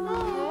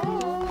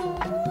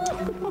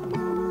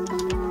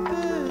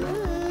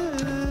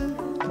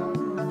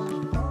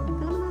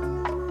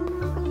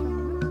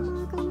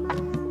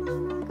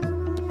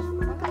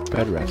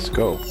 Bed rest.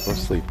 Go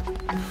sleep.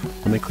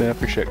 Let me clean up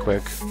your shit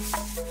quick.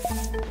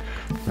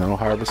 Then I'll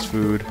harvest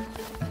food.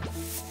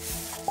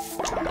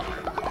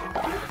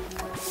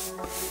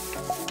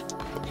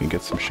 We can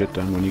get some shit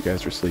done when you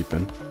guys are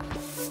sleeping.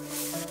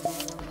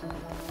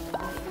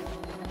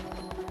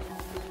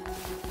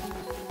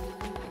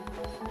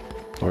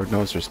 Lord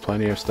knows there's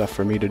plenty of stuff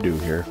for me to do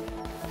here.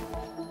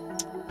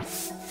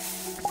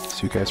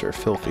 So you guys are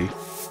filthy.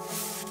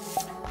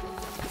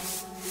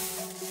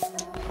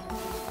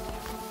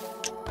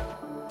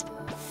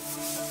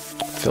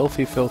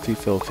 Filthy, filthy,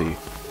 filthy.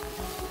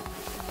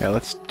 Yeah,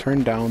 let's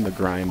turn down the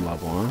grime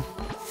level, huh?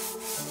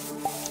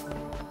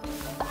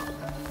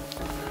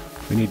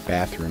 We need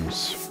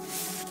bathrooms.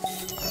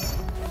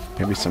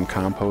 Maybe some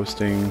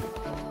composting.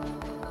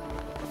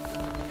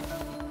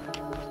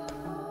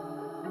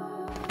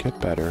 Get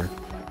better.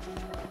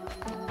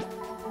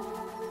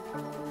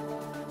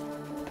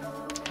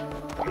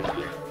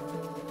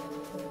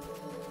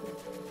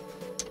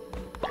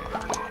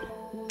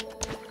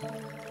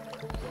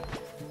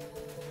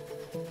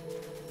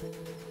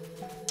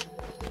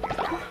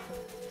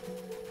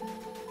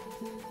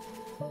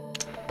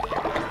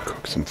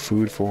 Some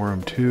food for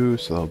them too,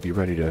 so they'll be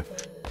ready to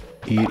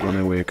eat when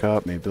they wake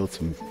up. Maybe build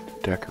some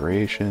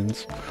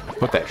decorations.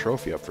 Put that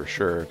trophy up for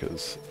sure,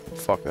 because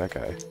fuck that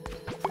guy.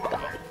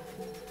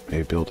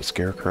 Maybe build a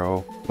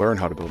scarecrow. Learn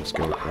how to build a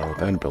scarecrow,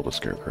 then build a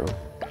scarecrow.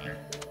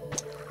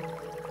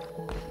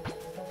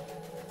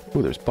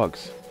 Ooh, there's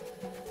bugs.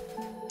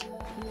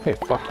 Hey,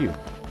 fuck you.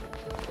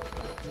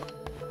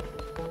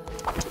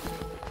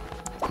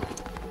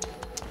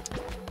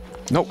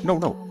 No, no,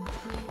 no.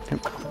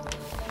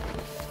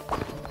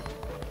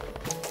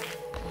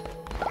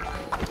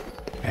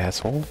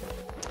 Asshole.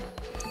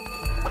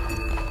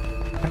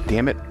 God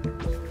damn it.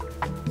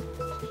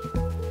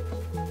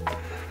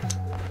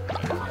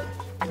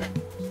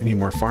 We need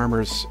more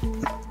farmers.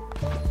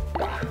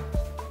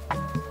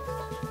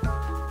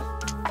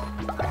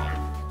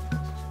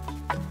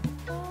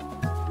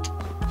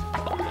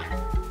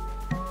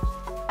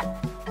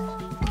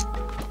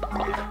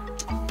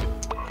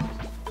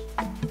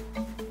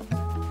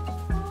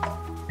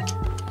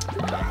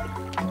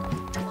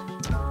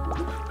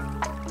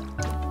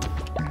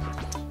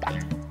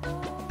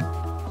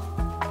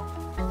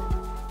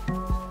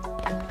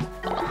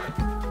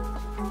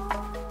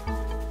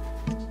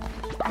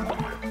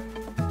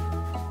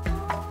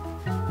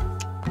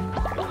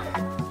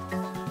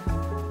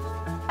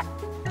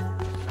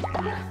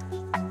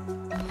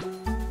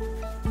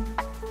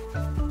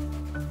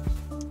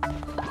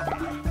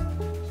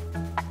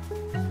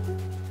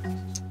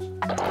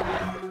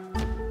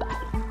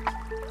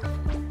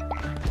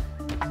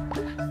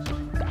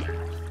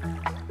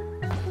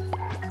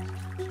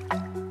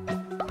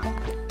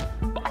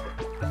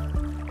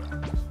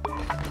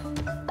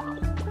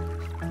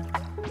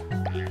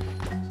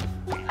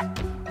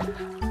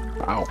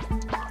 Ow.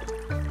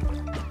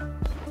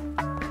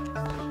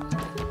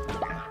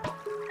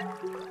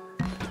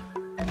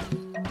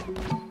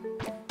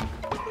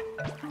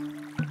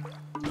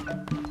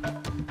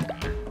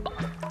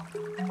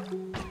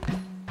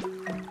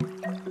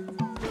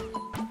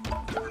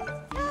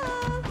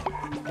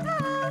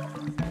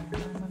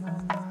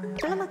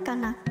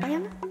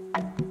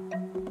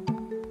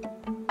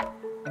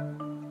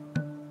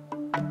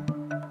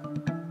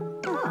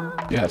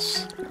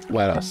 Yes,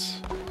 let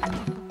us.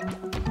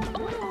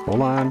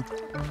 Hold on.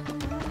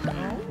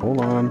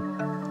 Hold on.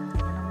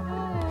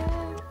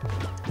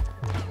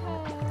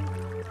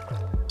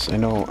 I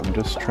know, I'm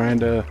just trying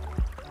to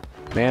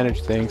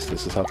manage things.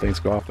 This is how things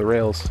go off the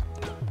rails.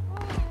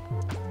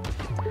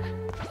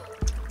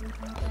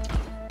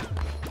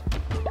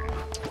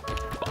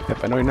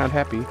 Yep, I know you're not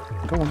happy.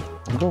 I'm going.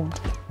 I'm going.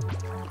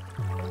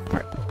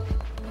 Alright.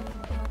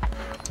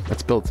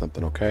 Let's build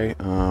something, okay?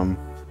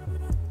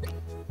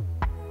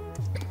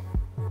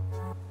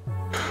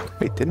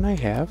 Wait, didn't I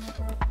have?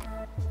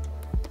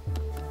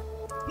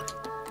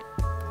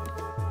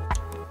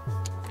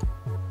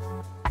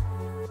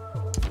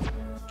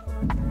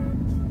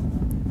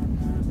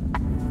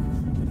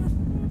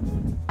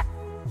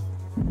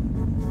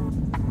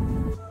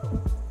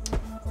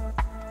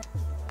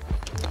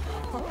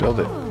 Build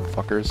it,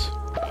 fuckers.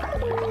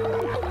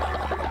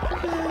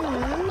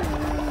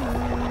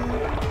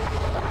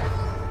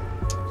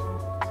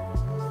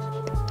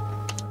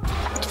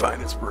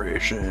 Divine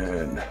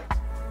inspiration.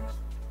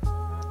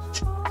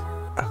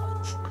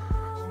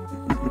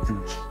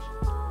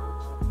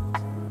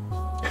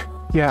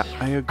 Yeah,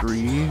 I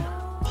agree.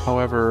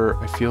 However,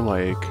 I feel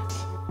like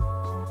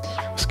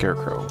a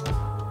scarecrow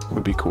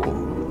would be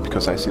cool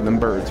because I see them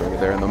birds over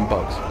there and them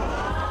bugs.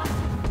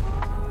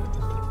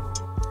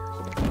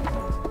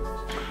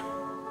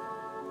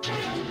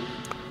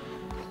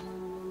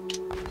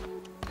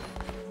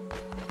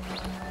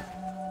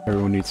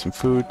 Everyone needs some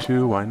food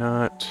too, why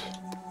not?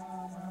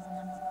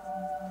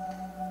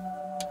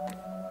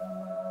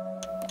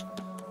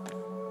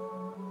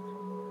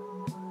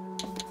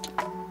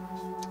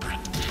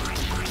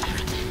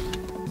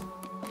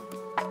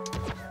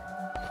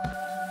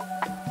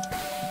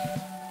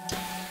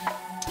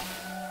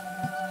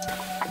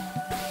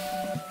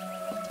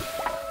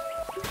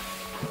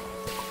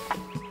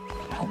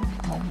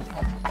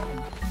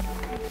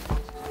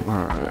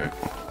 Alright.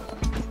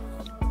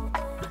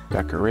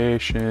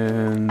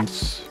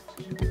 Decorations.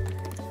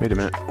 Wait a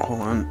minute,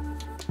 hold on.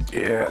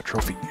 Yeah,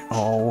 trophy.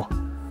 Oh,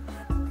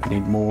 I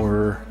need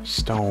more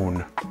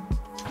stone.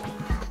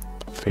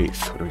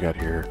 Faith, what do we got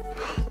here?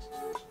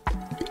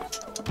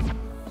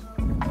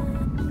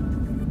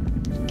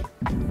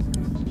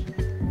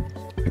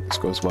 I think this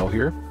goes well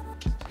here.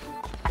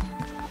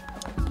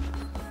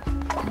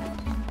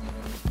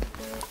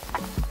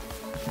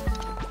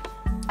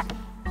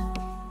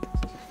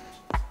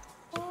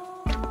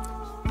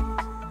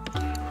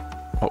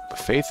 Oh, the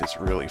faith is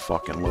really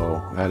fucking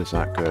low. That is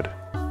not good.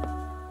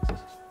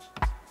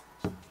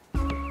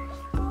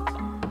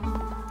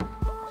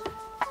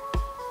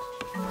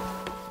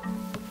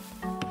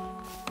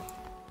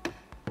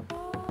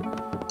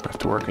 I have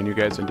to work on you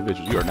guys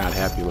individually. You are not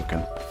happy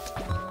looking.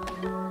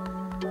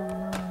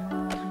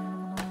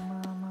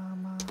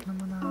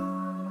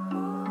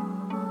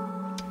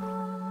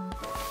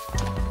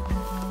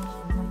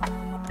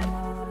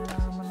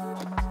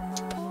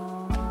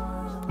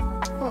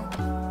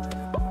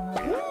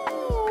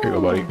 Here you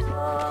go, buddy.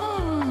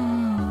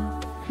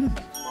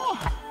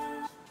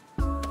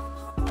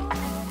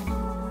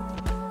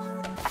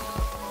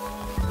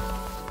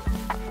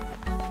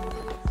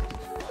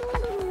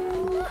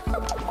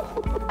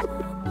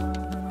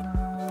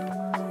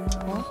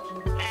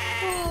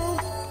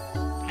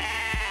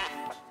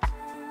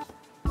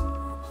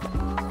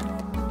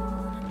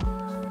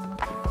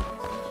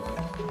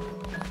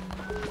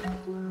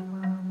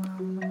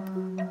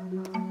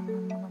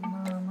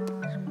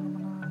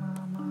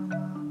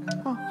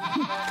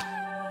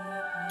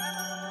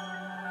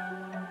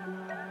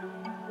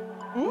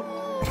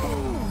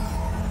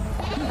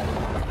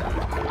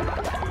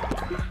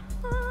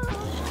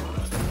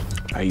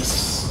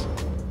 Nice.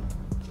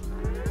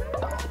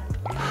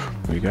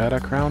 We got a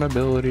crown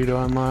ability to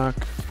unlock.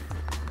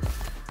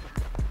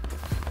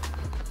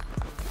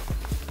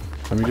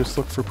 Let me just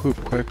look for poop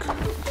quick.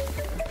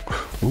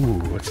 Ooh,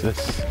 what's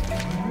this?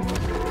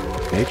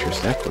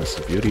 Nature's necklace,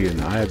 the beauty in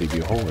the eye of the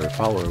beholder.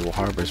 Follower will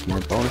harvest more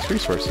bonus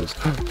resources.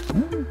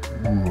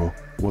 Ooh.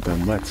 Well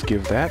then let's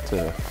give that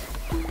to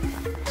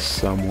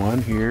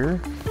someone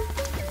here.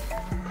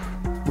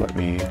 Let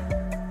me...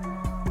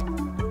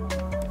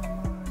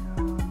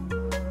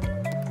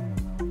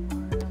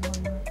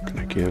 Can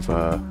I give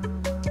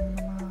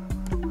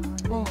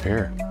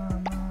here.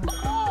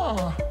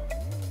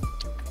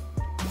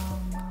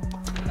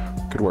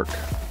 Good work.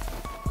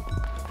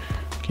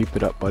 Keep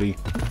it up, buddy.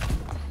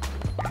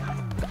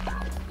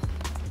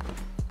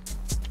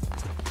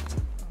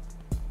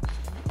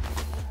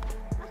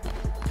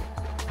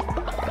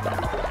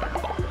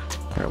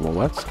 Alright, well,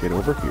 let's get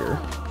over here.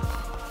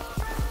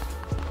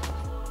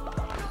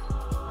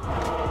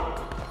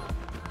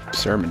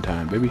 Sermon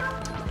time, baby.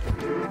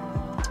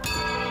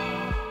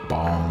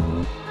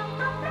 Bong.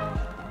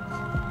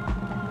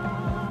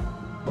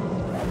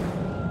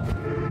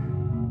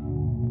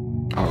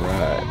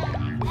 Alright.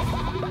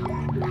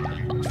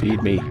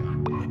 Feed me.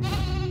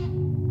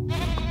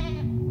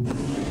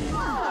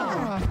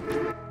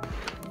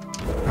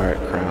 Alright,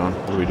 Crown,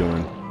 what are we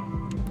doing?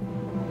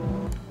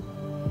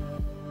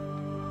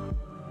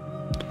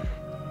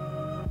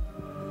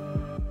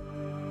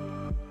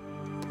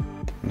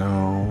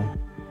 No.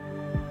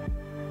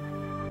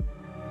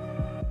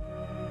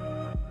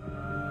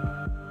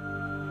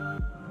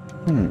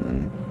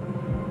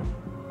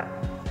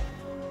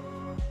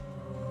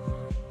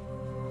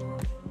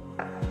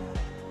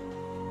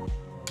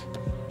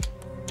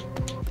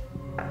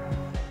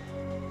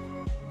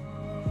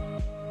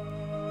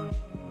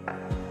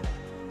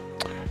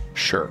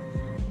 Sure.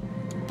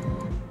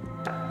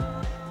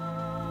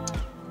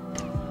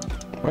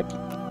 What?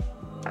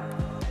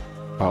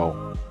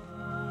 Oh.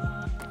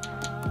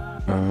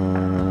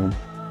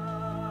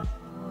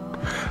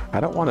 I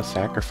don't want to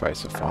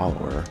sacrifice a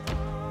follower.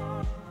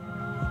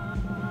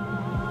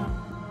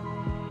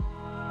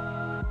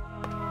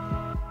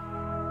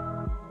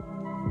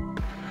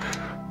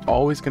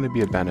 Always going to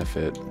be a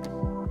benefit.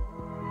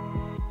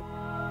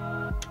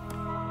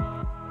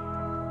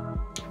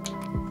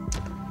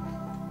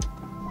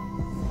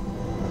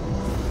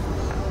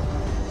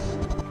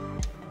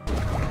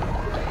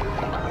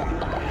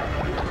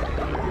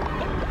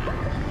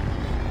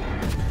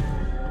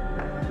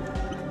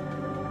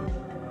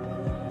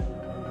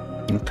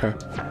 Okay.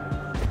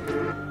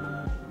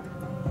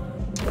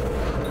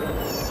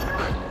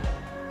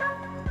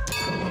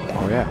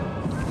 Oh yeah.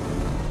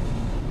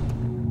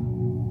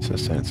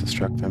 Assistants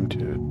instruct them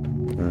to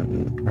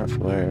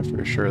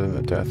reassure them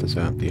that death is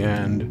not the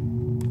end.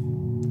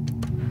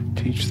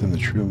 Teach them the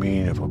true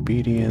meaning of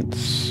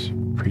obedience.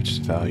 Preach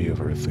the value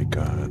of earthly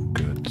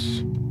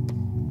goods.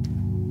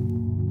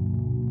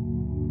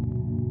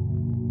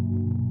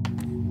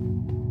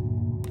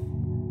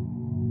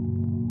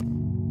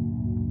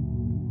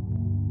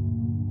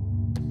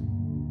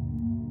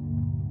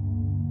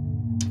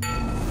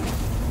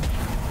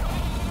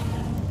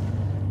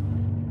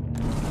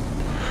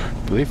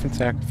 Belief and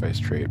sacrifice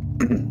trait.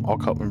 All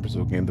cult members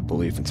will gain the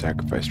belief and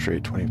sacrifice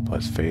trait, 20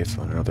 plus faith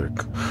on another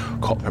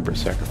cult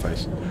member's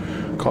sacrifice.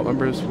 Cult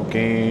members will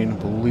gain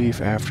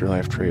belief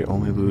afterlife trait,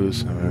 only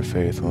lose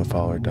faith when the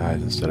follower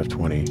dies instead of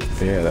 20.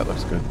 Yeah, that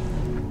looks good.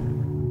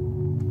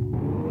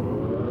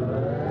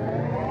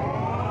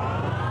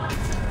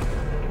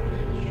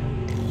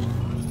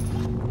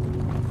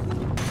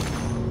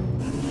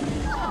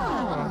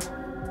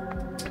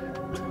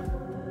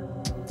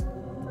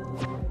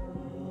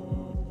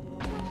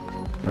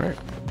 Alright,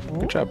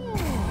 good job.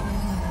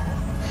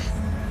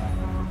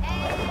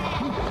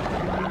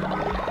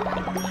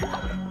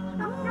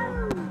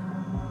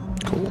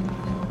 Cool.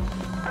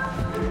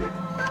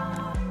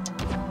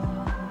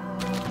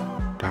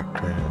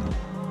 Doctrine.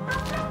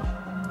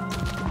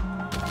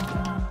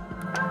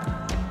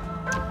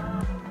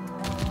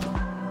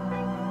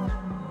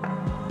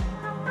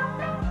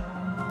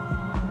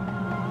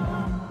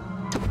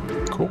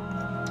 Cool.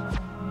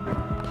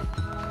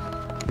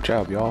 Good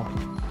job, y'all.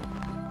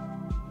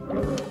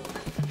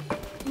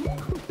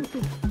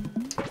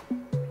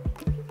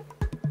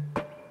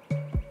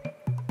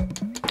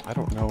 I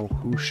don't know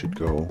who should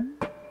go.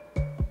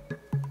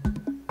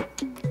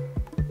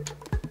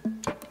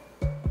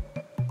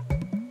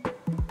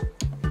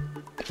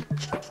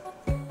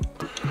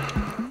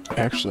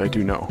 Actually, I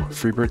do know.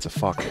 Freebird's a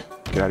fuck.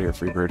 Get out of here,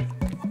 Freebird.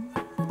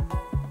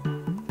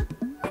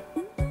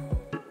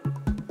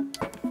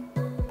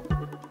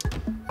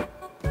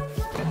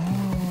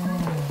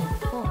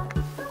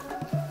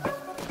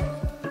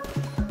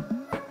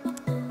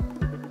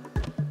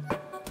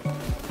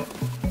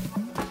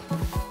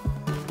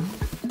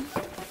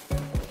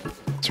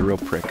 It's a real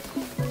prick.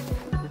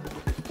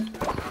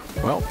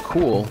 Well,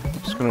 cool.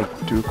 Just gonna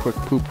do a quick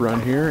poop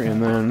run here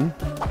and then...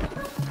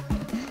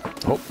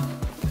 Oh.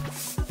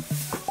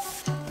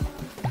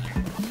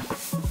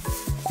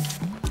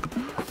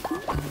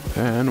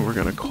 And we're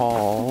gonna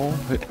call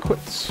it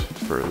quits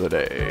for the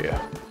day.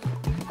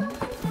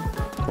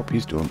 Hope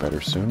he's doing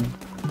better soon.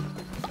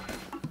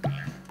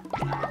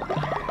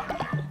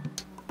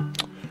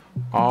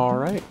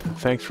 Alright,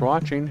 thanks for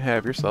watching.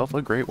 Have yourself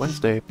a great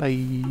Wednesday.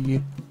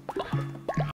 Bye.